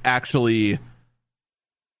PS5 actually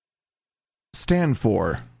stand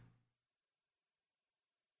for?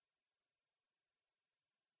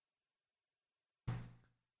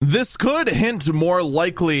 This could hint more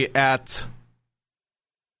likely at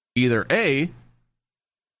either A,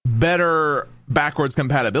 better backwards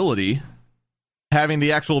compatibility, having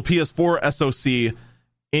the actual PS4 SoC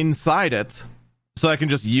inside it, so I can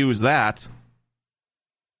just use that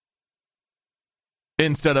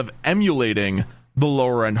instead of emulating the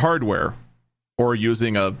lower end hardware or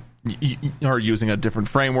using a different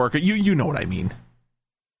framework. You know what I mean.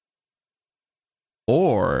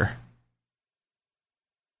 Or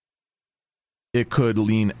it could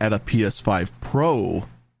lean at a PS5 Pro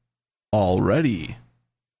already.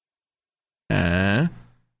 I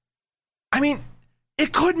mean,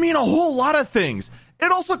 it could mean a whole lot of things.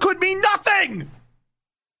 It also could mean nothing.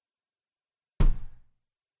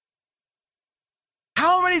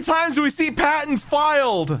 How many times do we see patents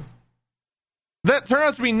filed that turn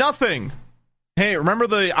out to be nothing? Hey, remember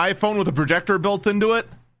the iPhone with a projector built into it?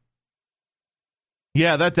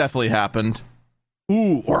 Yeah, that definitely happened.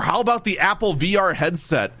 Ooh, or how about the Apple VR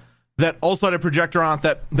headset that also had a projector on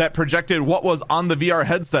it that projected what was on the VR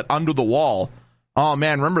headset onto the wall? Oh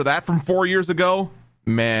man, remember that from 4 years ago?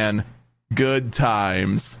 Man, good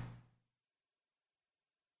times.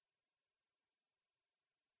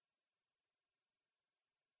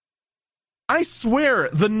 I swear,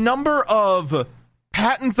 the number of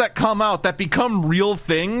patents that come out that become real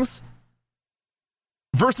things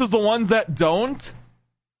versus the ones that don't,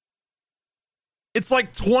 it's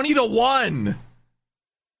like 20-1.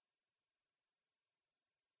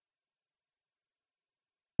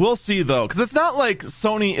 We'll see, though, because it's not like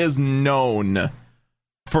Sony is known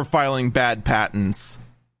for filing bad patents,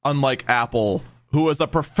 unlike Apple, who is a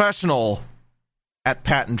professional at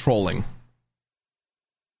patent trolling.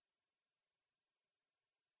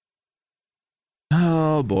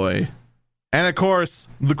 Oh, boy. And, of course,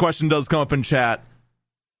 the question does come up in chat.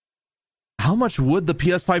 How much would the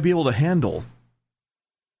PS5 be able to handle?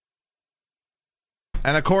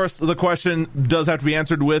 And, of course, the question does have to be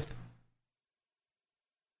answered with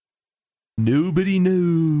nobody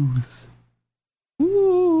knows.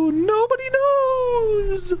 Ooh, nobody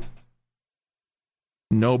knows.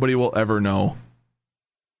 Nobody will ever know.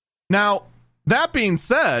 Now, that being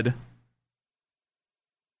said,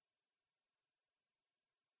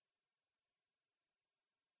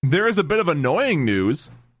 there is a bit of annoying news.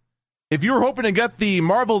 If you were hoping to get the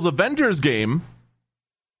Marvel's Avengers game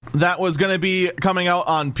that was going to be coming out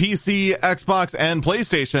on PC, Xbox, and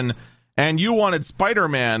PlayStation, and you wanted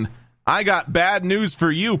Spider-Man, I got bad news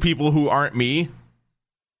for you, people who aren't me.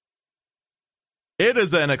 It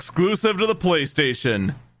is an exclusive to the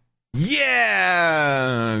PlayStation.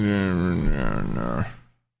 Yeah!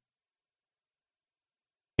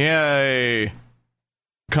 Yay!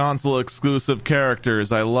 Console exclusive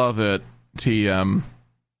characters. I love it. TM.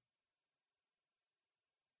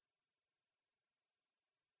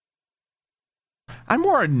 I'm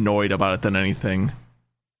more annoyed about it than anything.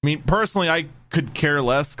 I mean, personally, I could care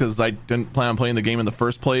less because I didn't plan on playing the game in the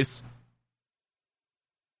first place.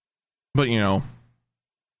 But, you know,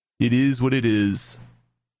 it is what it is.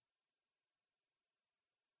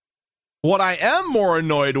 What I am more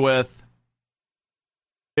annoyed with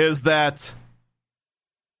is that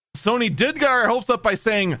Sony did get our hopes up by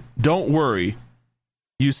saying, don't worry.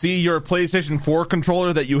 You see your PlayStation 4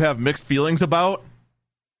 controller that you have mixed feelings about?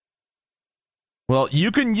 Well,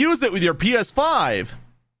 you can use it with your PS5.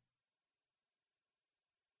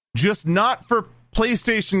 Just not for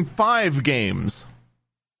PlayStation 5 games.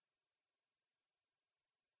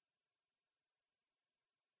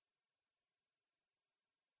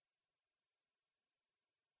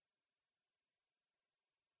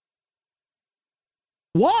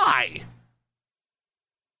 Why?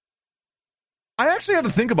 I actually had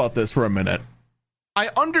to think about this for a minute. I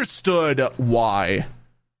understood why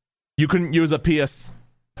you couldn't use a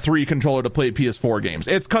PS3 controller to play PS4 games.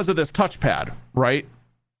 It's because of this touchpad, right?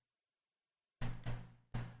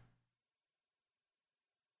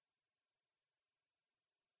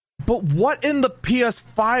 But what in the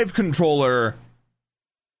PS5 controller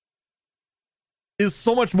is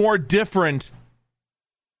so much more different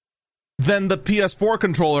than the PS4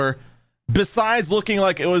 controller, besides looking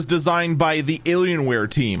like it was designed by the Alienware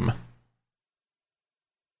team?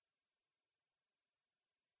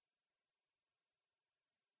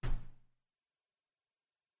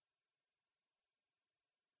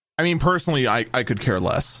 I mean, personally, I could care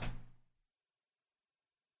less.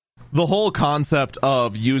 The whole concept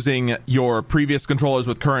of using your previous controllers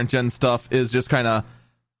with current gen stuff is just kind of,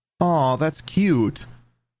 oh, that's cute.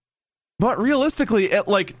 But realistically, it,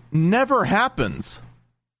 like, never happens.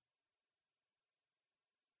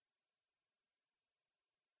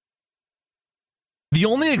 The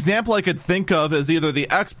only example I could think of is either the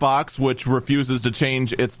Xbox, which refuses to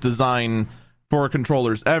change its design for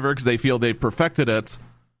controllers ever because they feel they've perfected it.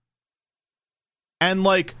 And,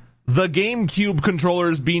 like, the GameCube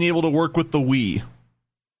controllers being able to work with the Wii.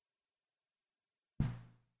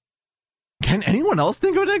 Can anyone else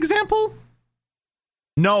think of an example?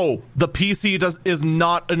 No, the PC is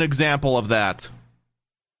not an example of that.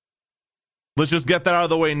 Let's just get that out of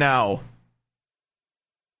the way now.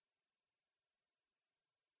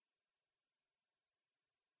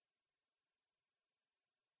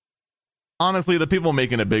 Honestly, the people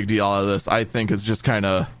making a big deal out of this, I think, is just kind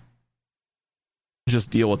of just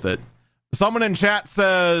deal with it. Someone in chat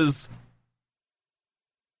says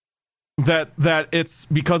that it's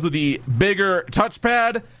because of the bigger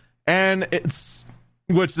touchpad, and it's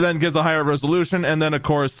which then gives a higher resolution, and then of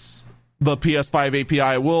course the PS5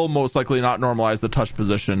 API will most likely not normalize the touch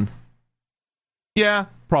position. Yeah,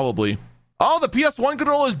 probably. Oh, the PS1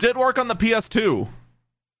 controllers did work on the PS2.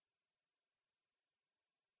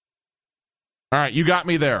 All right, you got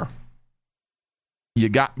me there. You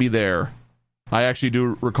got me there. I actually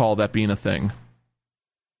do recall that being a thing.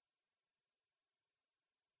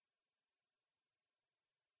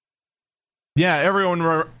 Yeah, everyone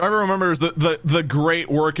remembers the great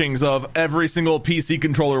workings of every single PC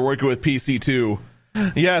controller working with PC2.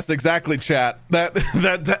 Yes, exactly, chat.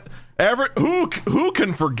 Who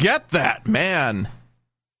can forget that, man?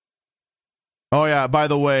 Oh yeah, by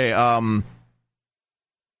the way,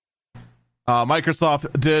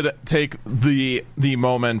 Microsoft did take the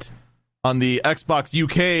moment on the Xbox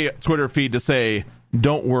UK Twitter feed to say,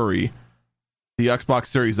 don't worry, the Xbox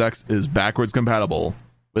Series X is backwards compatible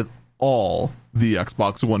with all the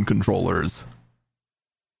Xbox One controllers.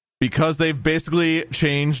 Because they've basically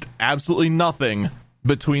changed absolutely nothing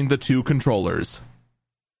between the two controllers.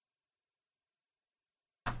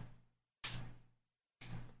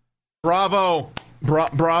 Bravo!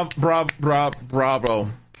 Bravo!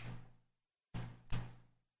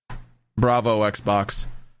 Bravo, Xbox.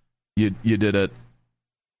 You did it.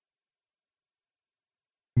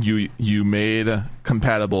 You made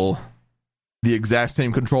compatible the exact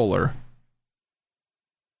same controller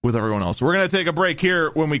with everyone else. We're going to take a break here.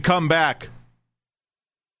 When we come back,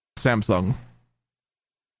 Samsung.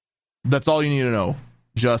 That's all you need to know.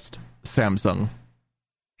 Just Samsung.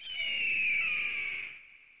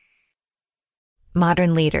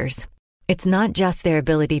 Modern leaders. It's not just their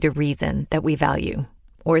ability to reason that we value,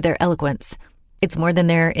 or their eloquence. It's more than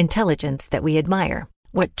their intelligence that we admire.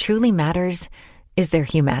 What truly matters is their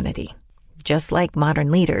humanity. Just like modern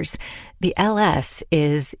leaders, the LS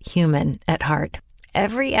is human at heart.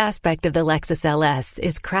 Every aspect of the Lexus LS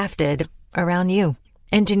is crafted around you,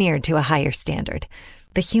 engineered to a higher standard,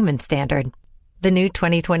 the human standard. The new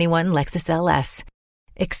 2021 Lexus LS.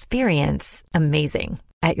 Experience amazing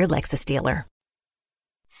at your Lexus dealer.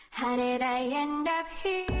 How did I end up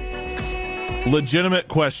here? Legitimate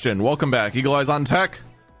question. Welcome back. Eagle Eyes on Tech.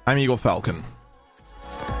 I'm Eagle Falcon.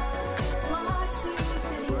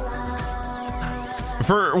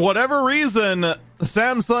 For whatever reason,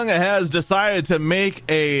 Samsung has decided to make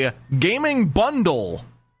a gaming bundle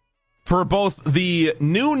for both the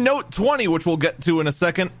new Note 20, which we'll get to in a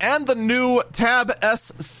second, and the new Tab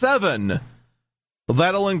S7.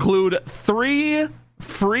 That'll include 3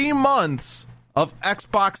 free months of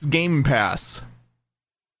Xbox Game Pass.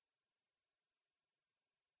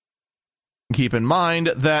 Keep in mind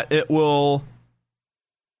that it will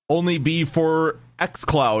only be for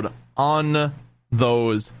xCloud on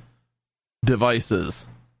those devices,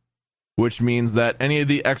 which means that any of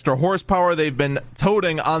the extra horsepower they've been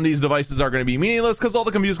toting on these devices are going to be meaningless because all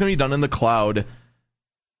the compute is going to be done in the cloud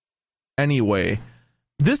anyway.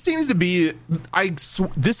 This seems to be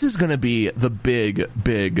this is going to be the big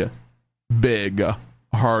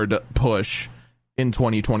hard push in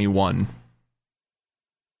 2021.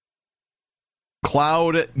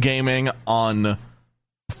 Cloud gaming on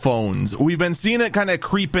phones. We've been seeing it kind of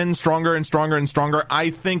creep in stronger and stronger and stronger. I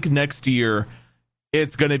think next year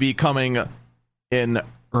it's going to be coming in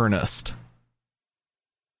earnest.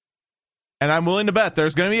 And I'm willing to bet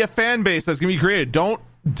there's going to be a fan base that's going to be created. Don't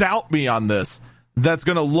doubt me on this. That's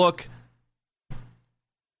going to look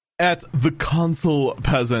at the console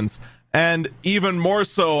peasants and even more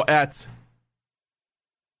so at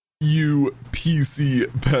you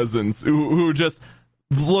PC peasants who just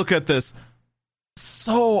look at this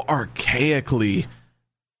so archaically.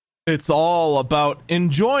 It's all about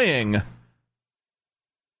enjoying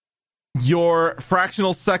your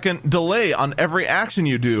fractional second delay on every action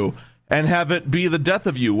you do and have it be the death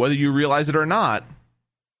of you, whether you realize it or not.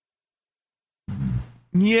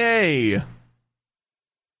 Yay!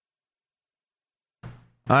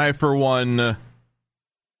 I, for one,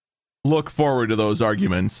 look forward to those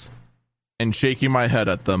arguments and shaking my head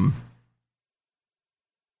at them.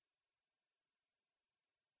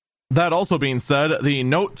 That also being said, the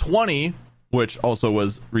Note 20, which also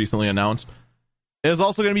was recently announced, is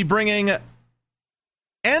also going to be bringing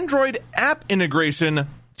Android app integration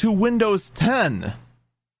to Windows 10.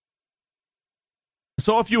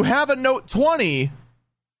 So if you have a Note 20,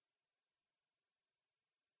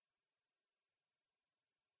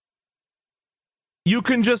 you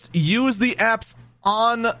can just use the apps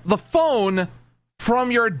on the phone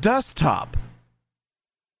from your desktop.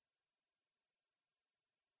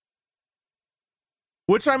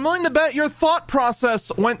 Which I'm willing to bet your thought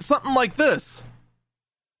process went something like this.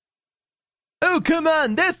 Oh, come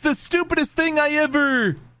on, that's the stupidest thing I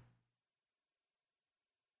ever...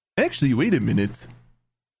 Actually, wait a minute.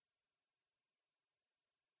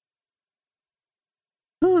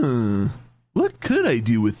 What could I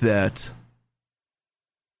do with that?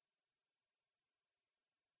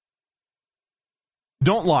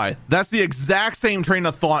 Don't lie. That's the exact same train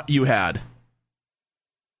of thought you had.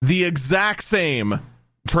 The exact same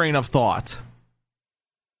train of thought.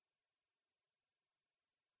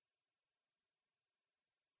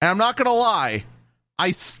 And I'm not going to lie,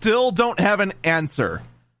 I still don't have an answer.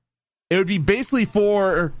 It would be basically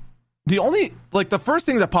for the only, like, the first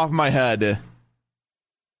thing that popped in my head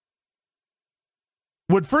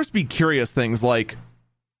would first be curious things like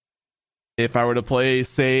if I were to play,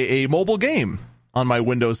 say, a mobile game on my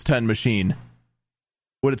Windows 10 machine,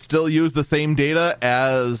 would it still use the same data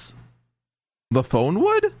as the phone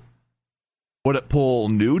would? Would it pull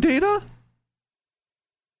new data?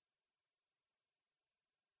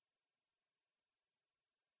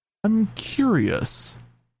 I'm curious.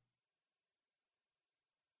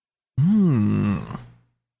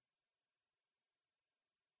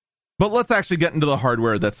 But let's actually get into the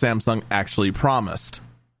hardware that Samsung actually promised,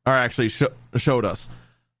 or actually showed us.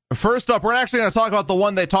 First up, we're actually going to talk about the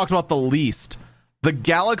one they talked about the least. The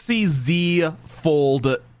Galaxy Z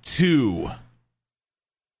Fold 2.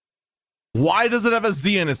 Why does it have a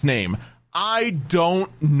Z in its name? I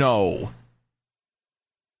don't know.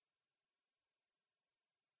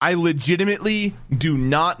 I legitimately do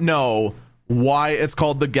not know why it's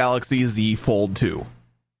called the Galaxy Z Fold 2.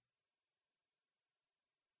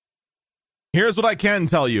 Here's what I can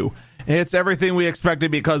tell you. It's everything we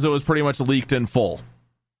expected because it was pretty much leaked in full.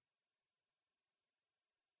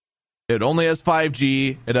 It only has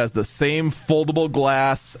 5G. It has the same foldable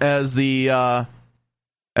glass as the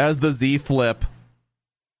Z Flip.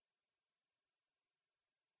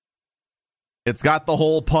 It's got the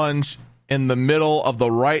hole punch in the middle of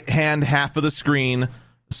the right-hand half of the screen.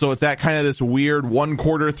 So it's at kind of this weird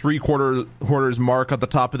 1/4, 3/4 mark at the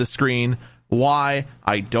top of the screen. Why?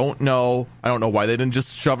 I don't know. I don't know why they didn't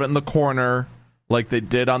just shove it in the corner like they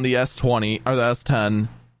did on the S20 or the S10.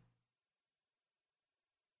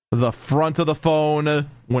 The front of the phone,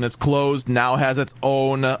 when it's closed, now has its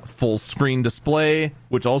own full screen display,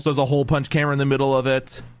 which also has a hole punch camera in the middle of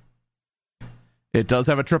it. It does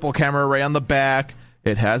have a triple camera array on the back.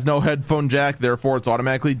 It has no headphone jack, therefore it's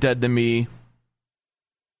automatically dead to me.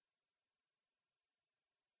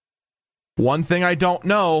 One thing I don't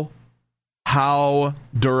know, how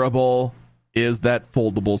durable is that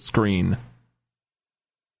foldable screen?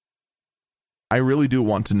 I really do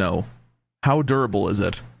want to know. How durable is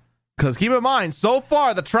it? Because keep in mind, so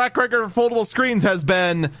far, the track record of foldable screens has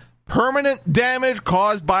been permanent damage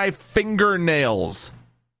caused by fingernails.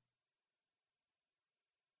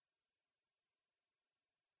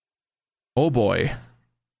 Oh boy.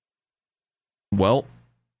 Well.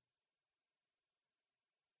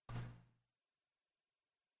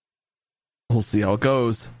 We'll see how it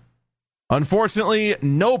goes. Unfortunately,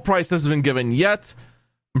 no price has been given yet.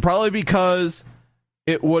 Probably because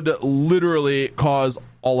it would literally cause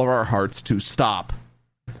all of our hearts to stop.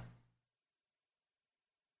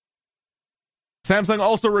 Samsung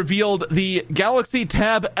also revealed the Galaxy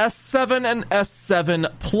Tab S7 and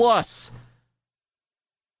S7 Plus,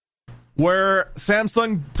 where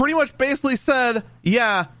Samsung pretty much basically said,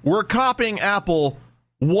 yeah, we're copying Apple.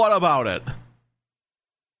 What about it?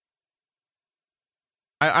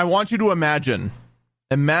 I want you to imagine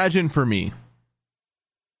for me,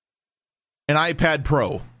 an iPad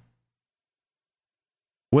Pro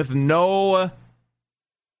with no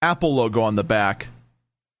Apple logo on the back,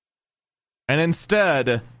 and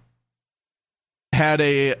instead had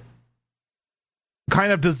a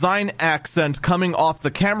kind of design accent coming off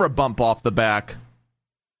the camera bump off the back,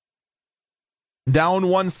 down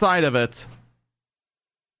one side of it,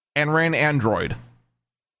 and ran Android.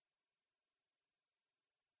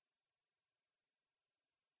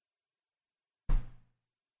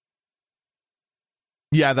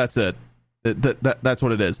 Yeah, that's it. That's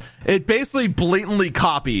what it is. It basically blatantly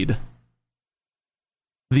copied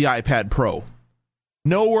the iPad Pro.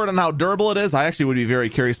 No word on how durable it is. I actually would be very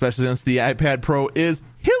curious, especially since the iPad Pro is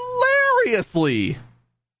hilariously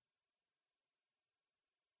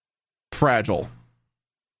fragile.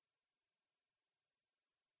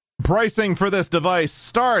 Pricing for this device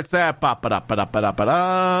starts at wow,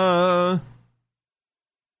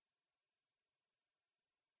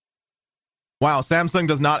 Samsung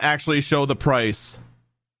does not actually show the price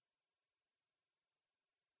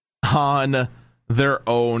on their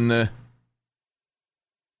own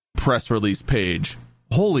press release page.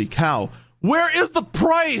 Holy cow. Where is the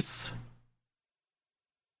price?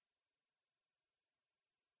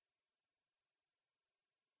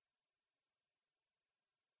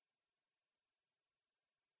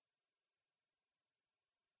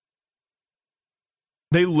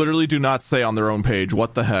 They literally do not say on their own page.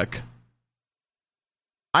 What the heck?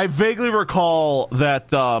 I vaguely recall that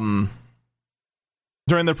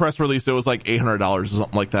during the press release it was like $800 or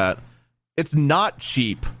something like that. It's not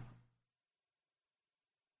cheap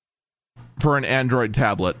for an Android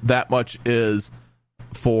tablet. That much is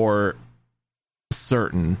for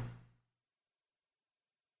certain.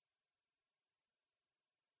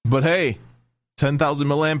 But hey, 10,000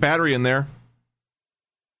 milliamp battery in there.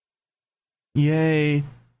 Yay.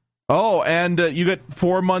 Oh, and you get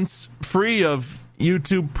 4 months free of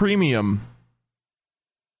YouTube Premium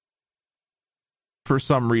for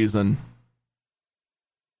some reason.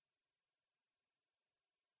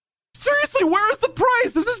 Seriously, where is the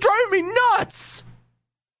price? This is driving me nuts.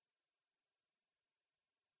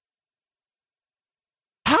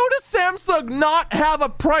 How does Samsung not have a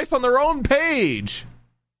price on their own page?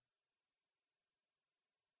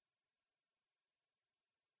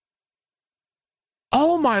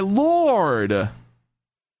 Oh my lord.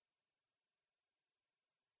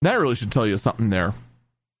 That really should tell you something there.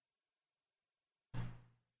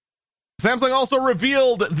 Samsung also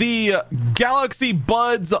revealed the Galaxy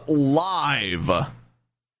Buds Live,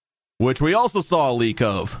 which we also saw a leak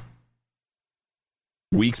of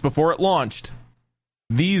weeks before it launched.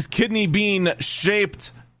 These kidney bean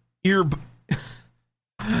shaped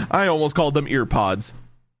I almost called them earpods.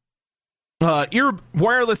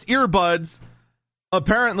 Wireless earbuds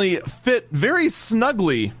apparently fit very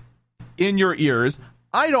snugly in your ears.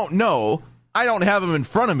 I don't know. I don't have them in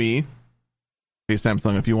front of me. Hey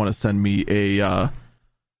Samsung, if you want to send me a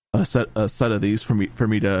set of these for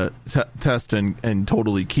me to test and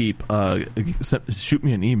totally keep, shoot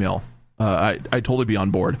me an email. I'd totally be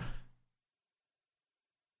on board.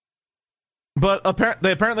 But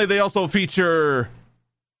apparently they also feature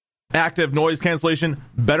active noise cancellation,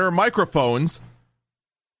 better microphones.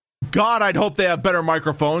 God, I'd hope they have better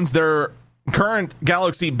microphones. Their current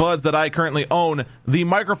Galaxy Buds that I currently own, the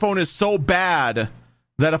microphone is so bad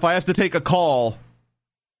that if I have to take a call,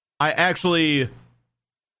 I actually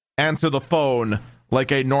answer the phone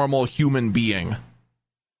like a normal human being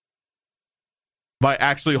by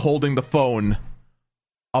actually holding the phone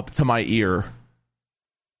up to my ear.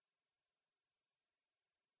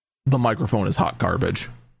 The microphone is hot garbage.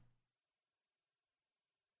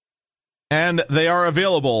 And they are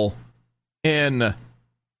available in...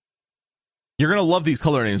 You're going to love these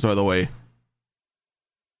color names, by the way.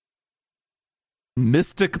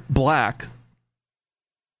 Mystic Black,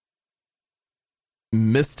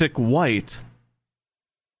 Mystic White,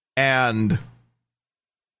 and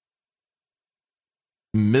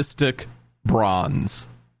Mystic Bronze.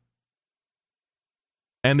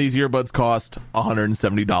 And these earbuds cost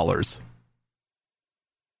 $170.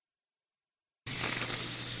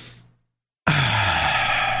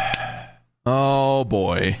 Oh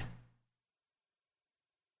boy.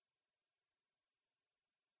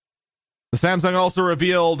 Samsung also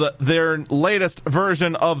revealed their latest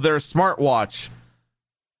version of their smartwatch.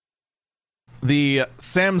 The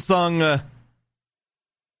Samsung...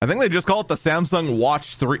 I think they just call it the Samsung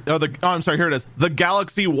Watch 3. I'm sorry, here it is. The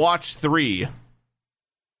Galaxy Watch 3.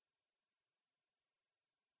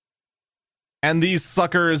 And these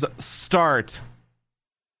suckers start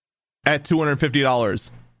at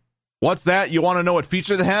 $250. What's that? You want to know what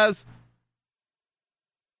feature it has?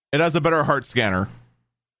 It has a better heart scanner.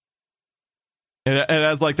 It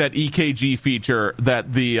has like that EKG feature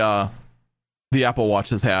that the Apple Watch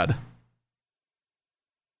has had.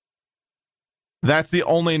 That's the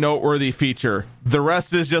only noteworthy feature. The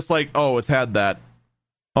rest is just like, oh, it's had that.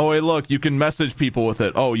 Oh, hey, look, you can message people with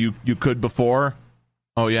it. Oh, you could before?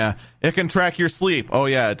 Oh, yeah. It can track your sleep. Oh,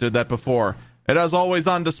 yeah, it did that before. It has always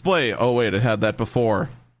on display. Oh, wait, it had that before.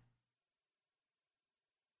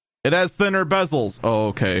 It has thinner bezels. Oh,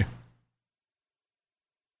 okay.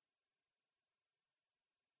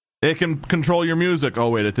 It can control your music. Oh,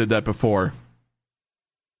 wait, it did that before.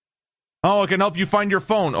 Oh, it can help you find your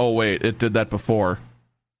phone. Oh, wait, it did that before.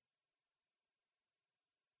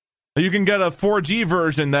 You can get a 4G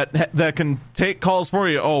version that can take calls for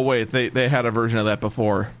you. Oh, wait, they had a version of that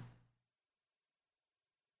before.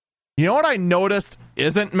 You know what I noticed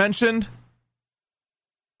isn't mentioned?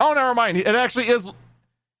 Oh, never mind. It actually is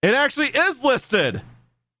listed.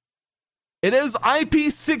 It is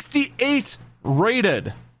IP68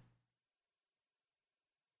 rated.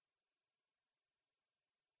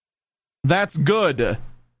 That's good.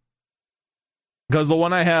 Because the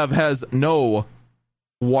one I have has no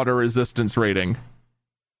water resistance rating.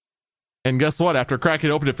 And guess what? After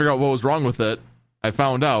cracking it open to figure out what was wrong with it, I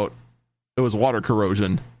found out it was water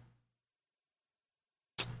corrosion.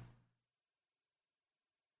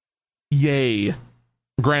 Yay.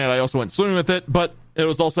 Granted, I also went swimming with it, but it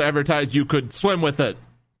was also advertised you could swim with it.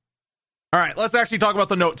 All right, let's actually talk about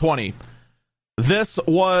the Note 20. This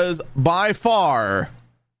was by far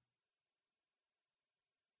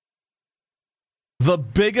the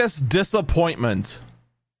biggest disappointment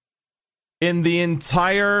in the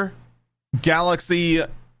entire Galaxy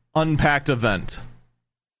Unpacked event.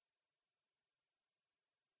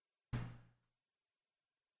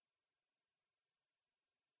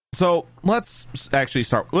 So let's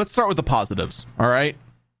start with the positives, all right?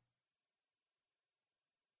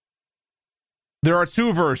 There are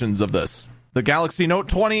two versions of this, the Galaxy Note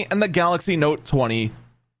 20 and the Galaxy Note 20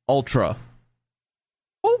 Ultra.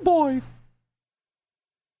 Oh boy.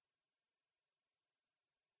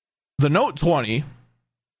 The Note 20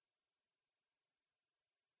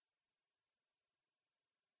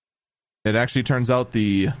 it actually turns out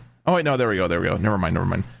there we go. Never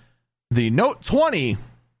mind. The Note 20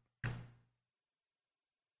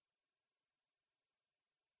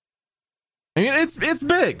 I mean, it's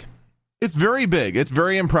big. It's very big. It's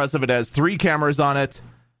very impressive. It has 3 cameras on it.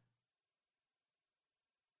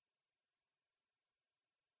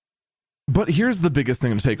 But here's the biggest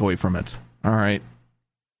thing to take away from it. All right.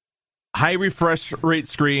 High refresh rate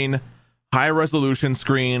screen, high resolution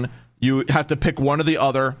screen. You have to pick one or the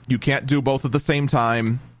other. You can't do both at the same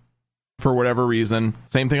time for whatever reason.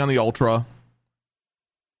 Same thing on the Ultra.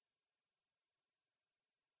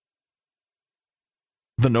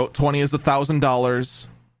 The Note 20 is $1,000.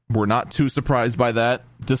 We're not too surprised by that.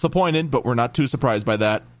 Disappointed, but we're not too surprised by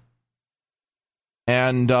that.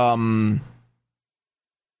 And, well,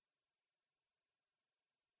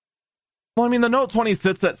 I mean, the Note 20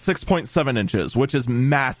 sits at 6.7 inches, which is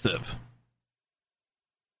massive.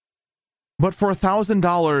 But for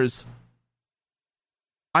 $1,000,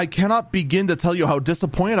 I cannot begin to tell you how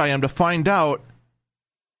disappointed I am to find out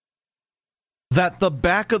that the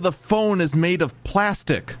back of the phone is made of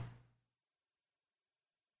plastic.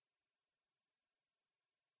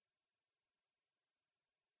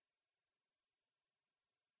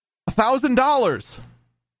 $1,000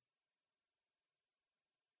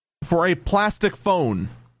 for a plastic phone.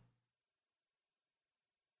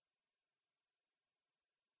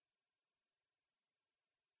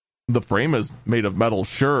 The frame is made of metal,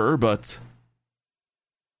 sure, but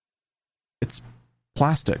it's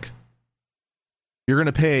plastic. You're going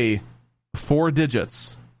to pay 4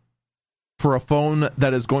 digits for a phone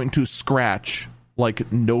that is going to scratch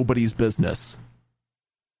like nobody's business.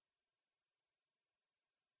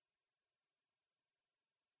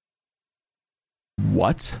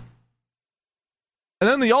 What? And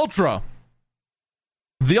then the Ultra.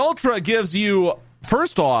 The Ultra gives you,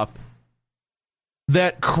 first off,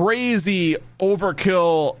 that crazy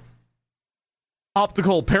overkill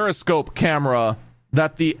optical periscope camera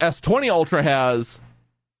that the S20 Ultra has.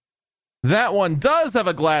 That one does have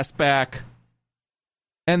a glass back,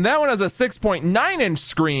 and that one has a 6.9 inch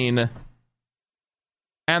screen,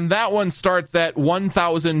 and that one starts at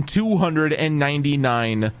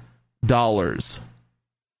 $1,299.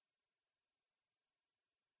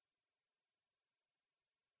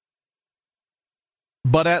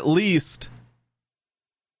 But at least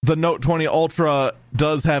the Note 20 Ultra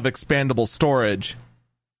does have expandable storage.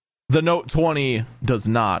 The Note 20 does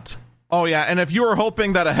not. Oh yeah, and if you were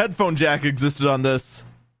hoping that a headphone jack existed on this...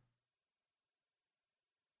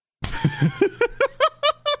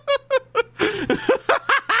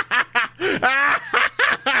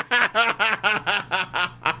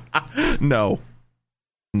 No.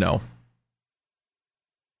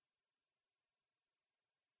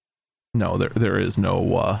 No, there is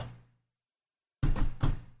no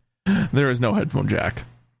there is no headphone jack.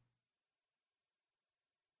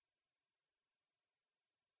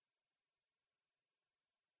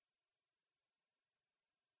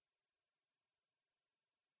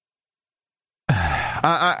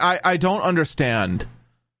 I don't understand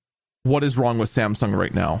what is wrong with Samsung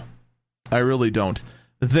right now. I really don't.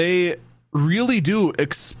 They really do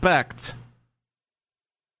expect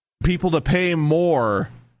people to pay more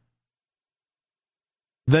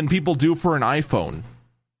than people do for an iPhone.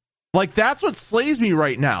 Like, that's what slays me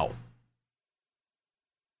right now.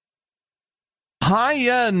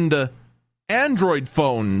 High-end Android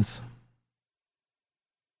phones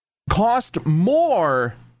cost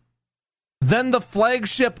more than the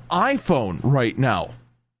flagship iPhone right now.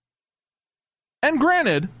 And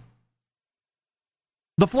granted,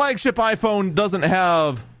 the flagship iPhone doesn't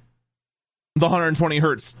have the 120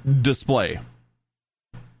 hertz display.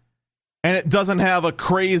 And it doesn't have a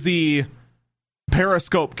crazy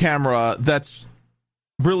periscope camera that's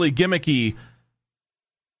really gimmicky.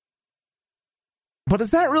 But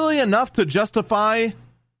is that really enough to justify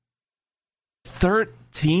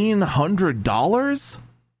 $1,300?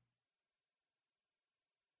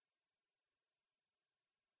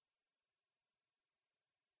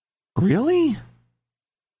 Really?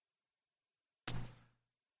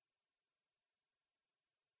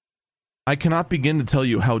 I cannot begin to tell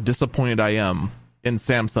you how disappointed I am in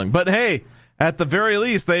Samsung. But hey, at the very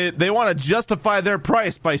least, they want to justify their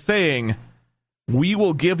price by saying, we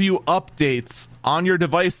will give you updates on your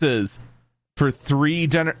devices for 3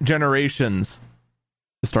 generations,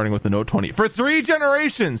 starting with the Note 20. For 3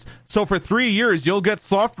 generations! So for 3 years, you'll get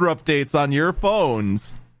software updates on your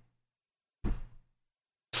phones.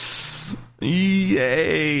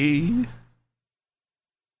 Yay!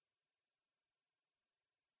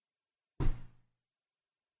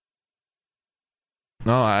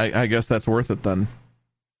 No, I guess that's worth it then.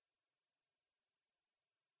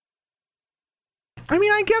 I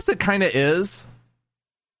mean, I guess it kind of is.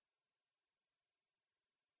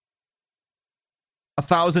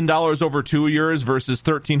 $1,000 over 2 years versus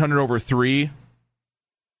 $1,300 over 3.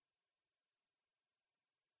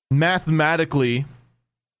 Mathematically,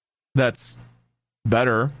 that's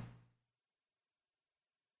better.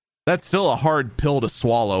 That's still a hard pill to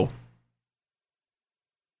swallow.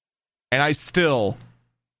 And I still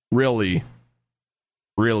really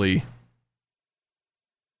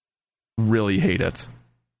hate it.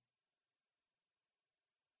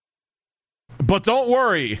 But don't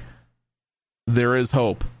worry. There is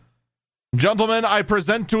hope. Gentlemen, I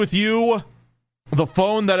present with you the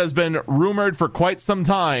phone that has been rumored for quite some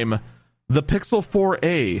time, the Pixel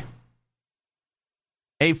 4a.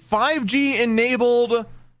 A 5G-enabled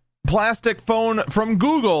plastic phone from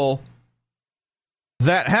Google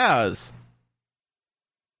that has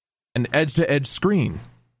an edge-to-edge screen.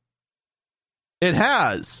 It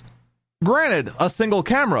has, granted, a single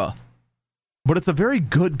camera, but it's a very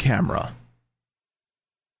good camera.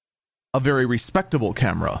 A very respectable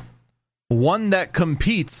camera. One that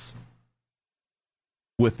competes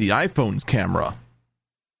with the iPhone's camera.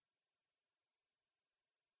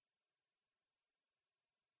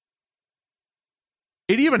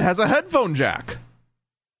 It even has a headphone jack.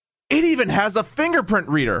 It even has a fingerprint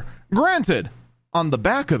reader. Granted, on the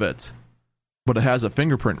back of it, but it has a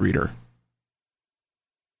fingerprint reader.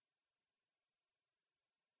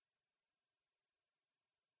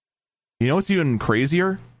 You know what's even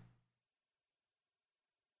crazier?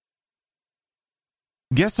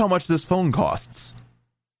 Guess how much this phone costs?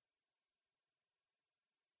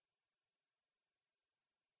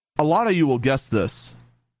 A lot of you will guess this,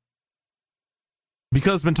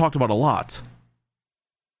 because it's been talked about a lot.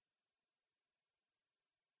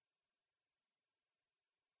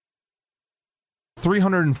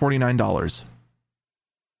 $349.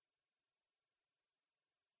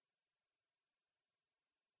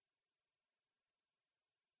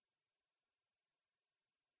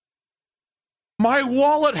 My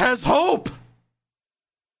wallet has hope.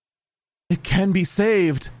 It can be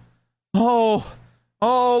saved. Oh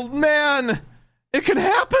man, it can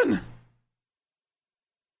happen.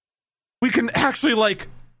 We can actually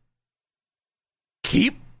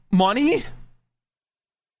keep money.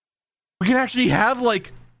 We can actually have a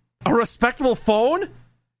respectable phone,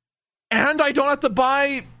 and I don't have to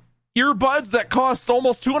buy earbuds that cost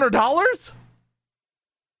almost $200.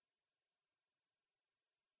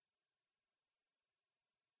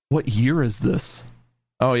 What year is this?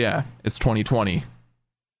 Oh yeah, it's 2020.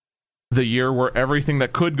 The year where everything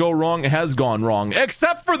that could go wrong has gone wrong,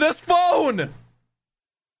 except for this phone!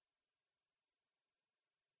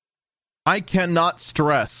 I cannot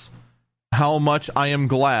stress how much I am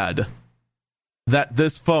glad that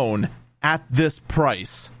this phone, at this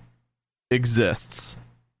price, exists.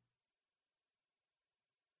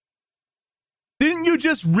 Didn't you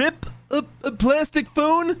just rip a plastic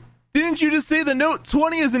phone? Didn't you just say the Note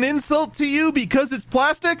 20 is an insult to you because it's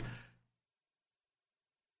plastic?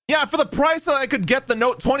 Yeah, for the price that I could get the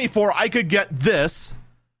Note 24, I could get this,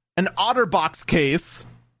 an OtterBox case,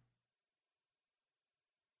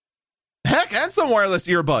 heck, and some wireless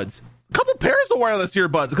earbuds. A couple pairs of wireless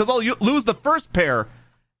earbuds, because I'll lose the first pair,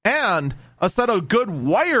 and a set of good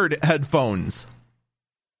wired headphones.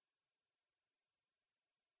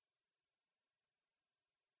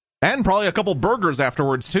 And probably a couple burgers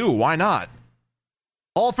afterwards, too. Why not?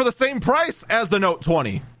 All for the same price as the Note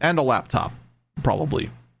 20. And a laptop. Probably.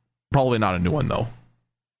 Probably not a new one, though.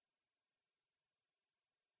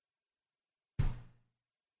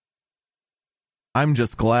 I'm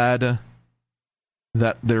just glad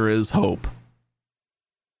that there is hope.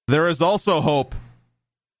 There is also hope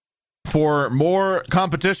for more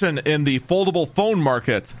competition in the foldable phone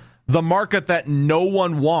market. The market that no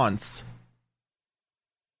one wants.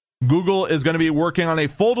 Google is going to be working on a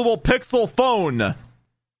foldable Pixel phone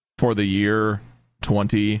for the year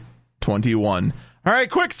 2021. All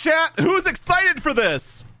right, quick chat. Who's excited for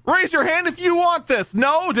this? Raise your hand if you want this.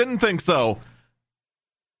 No, didn't think so.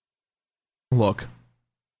 Look.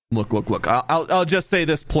 I'll just say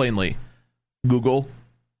this plainly. Google.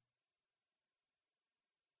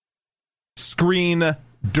 Screen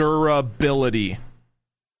durability.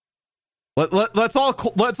 Let's all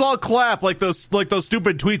clap like those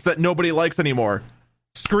stupid tweets that nobody likes anymore.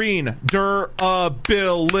 Screen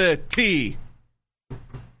durability.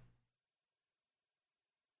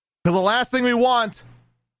 Because the last thing we want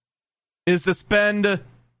is to spend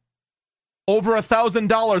over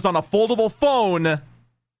 $1,000 on a foldable phone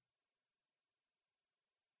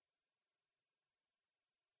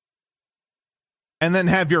and then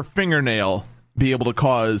have your fingernail be able to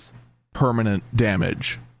cause permanent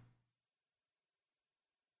damage.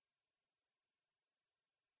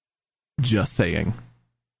 Just saying.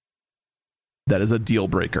 That is a deal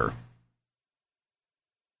breaker.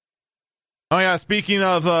 Oh yeah, speaking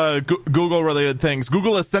of Google related things,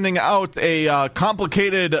 Google is sending out a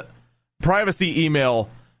complicated privacy email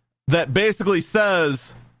that basically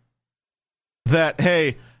says that,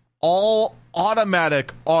 hey, all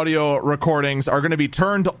automatic audio recordings are going to be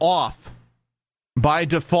turned off by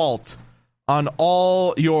default on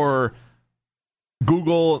all your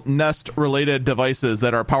Google Nest related devices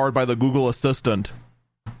that are powered by the Google Assistant.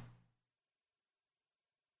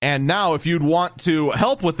 And now, if you'd want to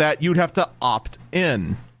help with that, you'd have to opt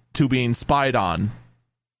in to being spied on.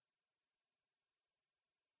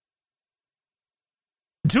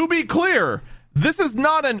 To be clear, this is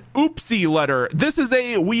not an oopsie letter. This is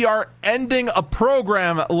a we are ending a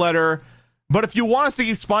program letter. But if you want us to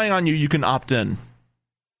keep spying on you, you can opt in.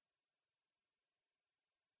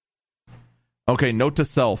 Okay, note to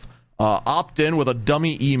self. Opt in with a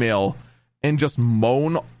dummy email and just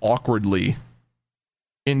moan awkwardly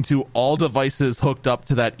into all devices hooked up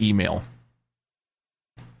to that email.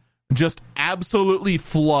 Just absolutely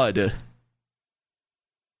flood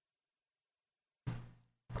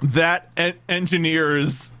that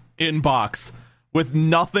engineer's inbox with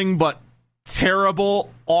nothing but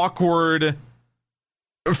terrible, awkward,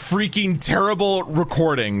 freaking terrible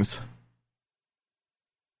recordings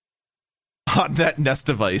on that Nest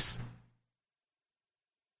device.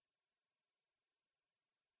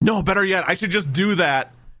 No, better yet, I should just do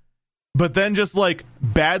that, but then just like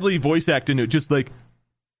badly voice act into it, just like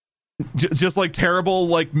terrible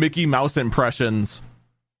like Mickey Mouse impressions,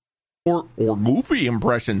 or Goofy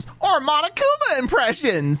impressions, or Monokuma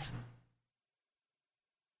impressions.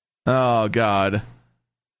 Oh God,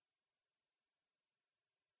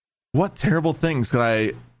 what terrible things could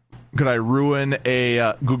I ruin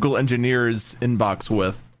a Google engineer's inbox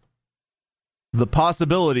with? The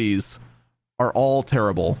possibilities are all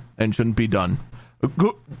terrible and shouldn't be done.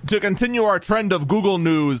 To continue our trend of Google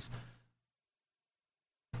news,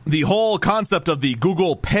 the whole concept of the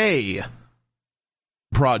Google Pay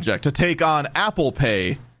project to take on Apple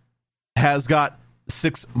Pay has got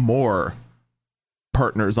 6 more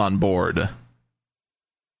partners on board,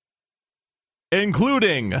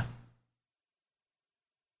 including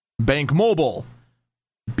Bank Mobile,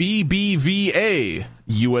 BBVA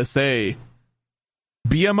USA,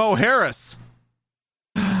 BMO Harris.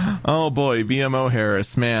 Oh boy, BMO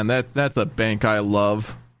Harris, man, that's a bank I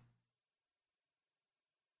love.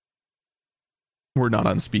 We're not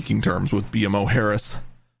on speaking terms with BMO Harris.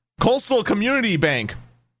 Coastal Community Bank,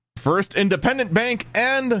 First Independent Bank,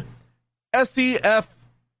 and SEFCU,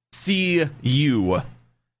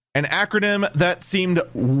 an acronym that seemed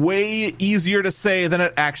way easier to say than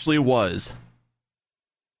it actually was.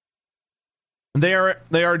 They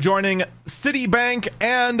are joining Citibank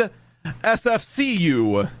and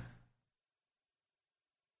SFCU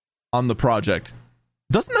on the project.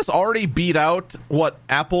 Doesn't this already beat out what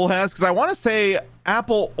Apple has? Because I want to say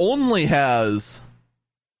Apple only has...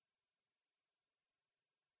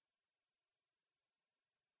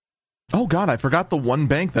 Oh god, I forgot the one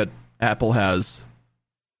bank that Apple has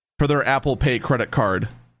for their Apple Pay credit card.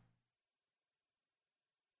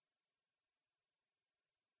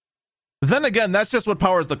 Then again, that's just what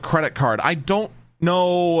powers the credit card. I don't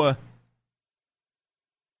know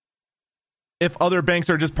if other banks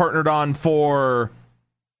are just partnered on for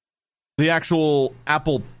the actual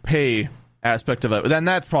Apple Pay aspect of it. Then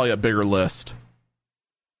that's probably a bigger list.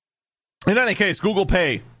 In any case, Google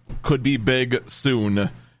Pay could be big soon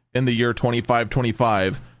in the year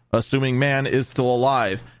 2525, assuming man is still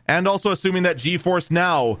alive. And also assuming that GeForce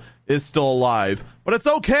Now is still alive. But it's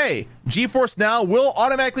okay. GeForce Now will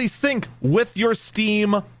automatically sync with your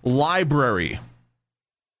Steam library.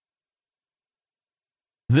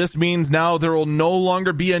 This means now there will no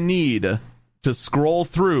longer be a need to scroll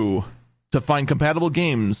through to find compatible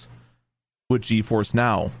games with GeForce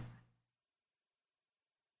Now.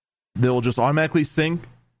 They will just automatically sync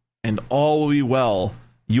and all will be well.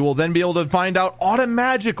 You will then be able to find out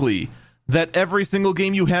automatically that every single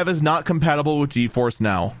game you have is not compatible with GeForce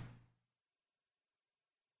Now.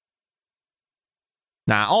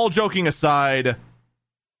 Now, all joking aside,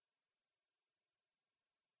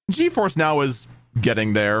 GeForce Now is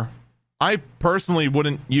getting there. I personally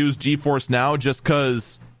wouldn't use GeForce Now just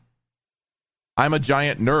because I'm a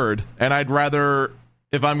giant nerd, and I'd rather,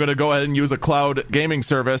 if I'm going to go ahead and use a cloud gaming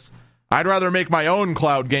service, I'd rather make my own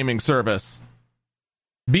cloud gaming service.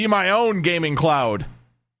 Be my own gaming cloud.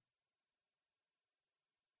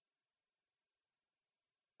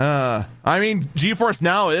 I mean, GeForce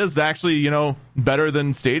Now is actually, better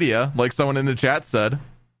than Stadia, like someone in the chat said.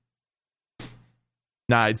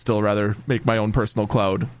 Nah, I'd still rather make my own personal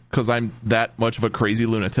cloud, because I'm that much of a crazy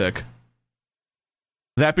lunatic.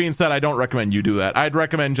 That being said, I don't recommend you do that. I'd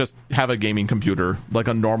recommend just have a gaming computer, like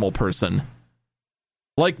a normal person.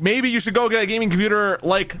 Like, maybe you should go get a gaming computer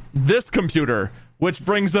like this computer, which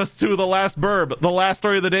brings us to the last burb, the last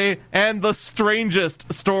story of the day, and the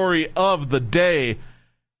strangest story of the day.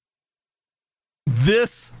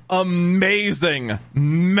 This amazing,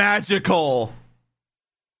 magical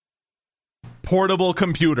portable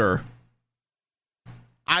computer.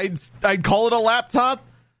 I'd call it a laptop.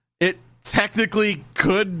 It technically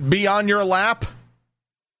could be on your lap,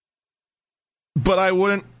 but I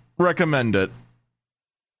wouldn't recommend it.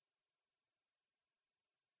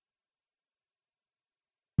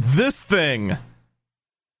 This thing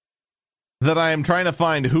that I am trying to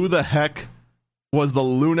find who the heck was the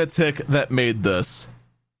lunatic that made this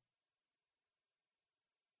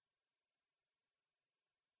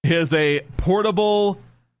is a portable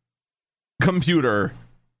computer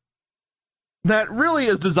that really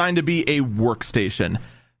is designed to be a workstation.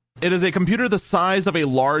 It is a computer the size of a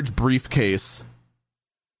large briefcase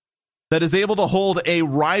that is able to hold a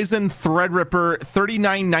Ryzen Threadripper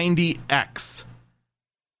 3990X,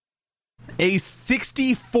 a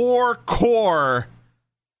 64-core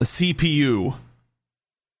CPU,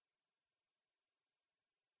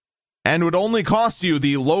 and would only cost you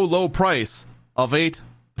the low price of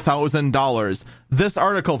 $8,000. This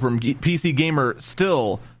article from PC Gamer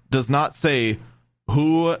still does not say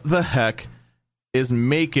who the heck is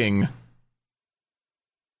making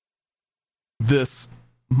this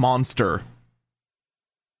monster.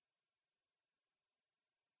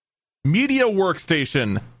 Media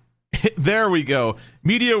Workstation. There we go.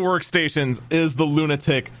 Media Workstations is the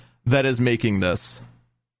lunatic that is making this.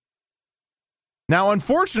 Now,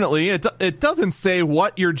 unfortunately, it doesn't say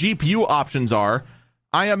what your GPU options are.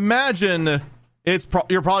 I imagine you're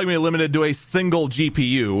probably going to be limited to a single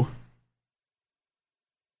GPU.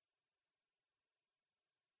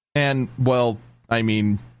 And, well, I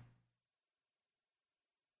mean,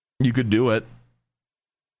 you could do it.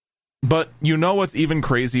 But you know what's even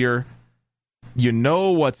crazier?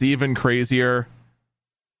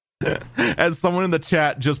 As someone in the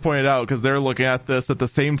chat just pointed out, because they're looking at this at the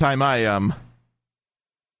same time I am.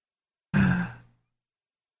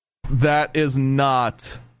 That is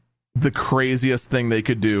not the craziest thing they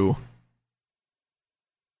could do.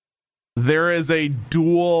 There is a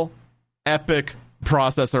dual EPYC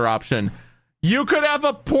processor option. You could have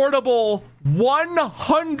a portable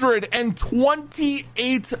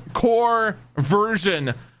 128 core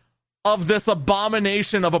version of this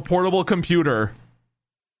abomination of a portable computer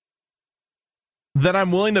that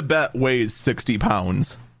I'm willing to bet weighs 60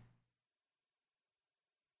 pounds.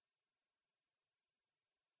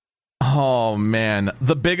 Oh, man.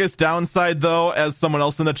 The biggest downside, though, as someone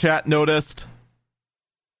else in the chat noticed,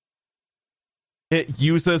 it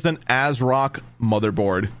uses an ASRock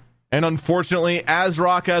motherboard. And unfortunately,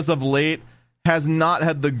 ASRock as of late has not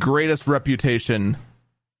had the greatest reputation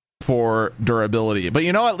for durability. But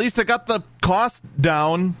you know, at least it got the cost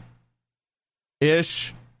down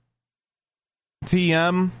ish.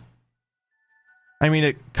 TM. I mean,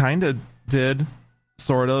 it kind of did,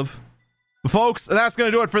 sort of. Folks, that's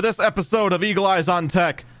going to do it for this episode of Eagle Eyes on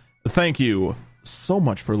Tech. Thank you so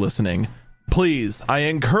much for listening. Please, I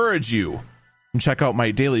encourage you to check out my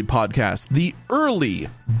daily podcast, The Early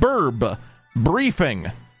Burb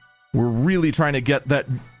Briefing. We're really trying to get that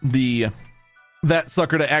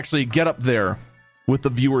sucker to actually get up there with the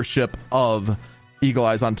viewership of Eagle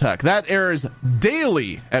Eyes on Tech. That airs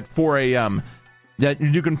daily at 4 a.m.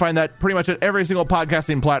 You can find that pretty much at every single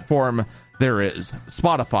podcasting platform there is.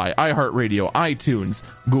 Spotify, iHeartRadio, iTunes,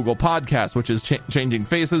 Google Podcasts, which is changing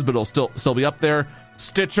faces, but it'll still be up there.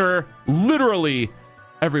 Stitcher, literally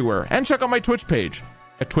everywhere. And check out my Twitch page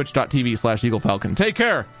at twitch.tv/EagleFalcon. Take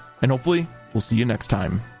care, and hopefully we'll see you next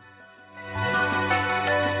time.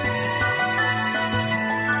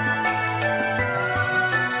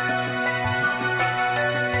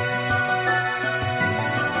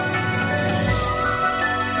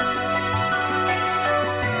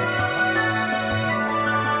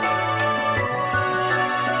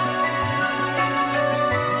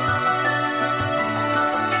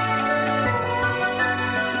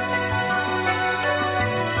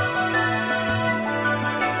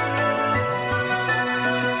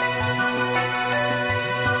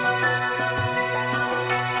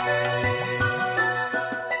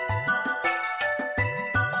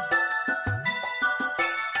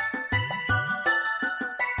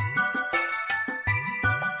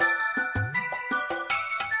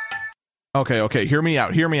 Okay, hear me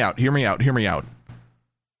out.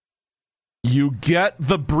 You get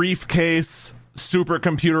the briefcase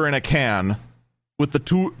supercomputer in a can with the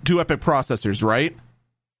two EPYC processors, right?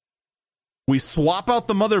 We swap out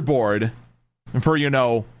the motherboard for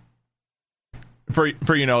the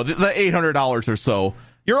 $800 or so.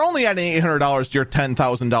 You're only adding $800 to your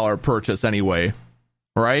 $10,000 purchase anyway,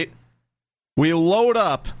 right? We load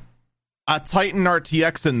up a Titan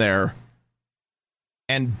RTX in there,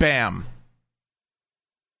 and bam.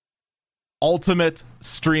 Ultimate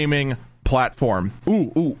streaming platform.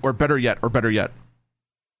 Or better yet.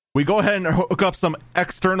 We go ahead and hook up some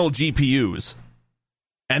external GPUs.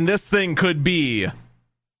 And this thing could be...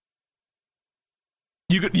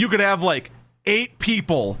 You could have like 8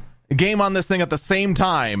 people game on this thing at the same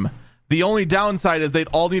time. The only downside is they'd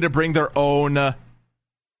all need to bring their own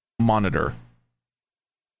monitor.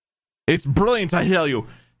 It's brilliant, I tell you.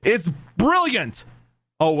 It's brilliant!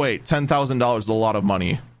 Oh wait, $10,000 is a lot of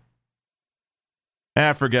money.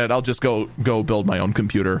 Forget it. I'll just go build my own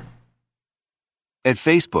computer. At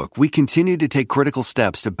Facebook, we continue to take critical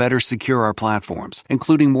steps to better secure our platforms,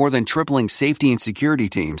 including more than tripling safety and security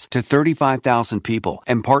teams to 35,000 people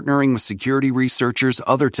and partnering with security researchers,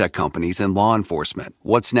 other tech companies, and law enforcement.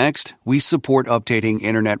 What's next? We support updating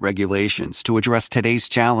internet regulations to address today's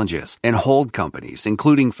challenges and hold companies,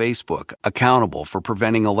 including Facebook, accountable for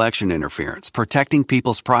preventing election interference, protecting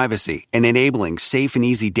people's privacy, and enabling safe and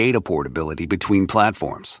easy data portability between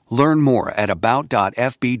platforms. Learn more at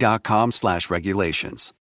about.fb.com/regulations.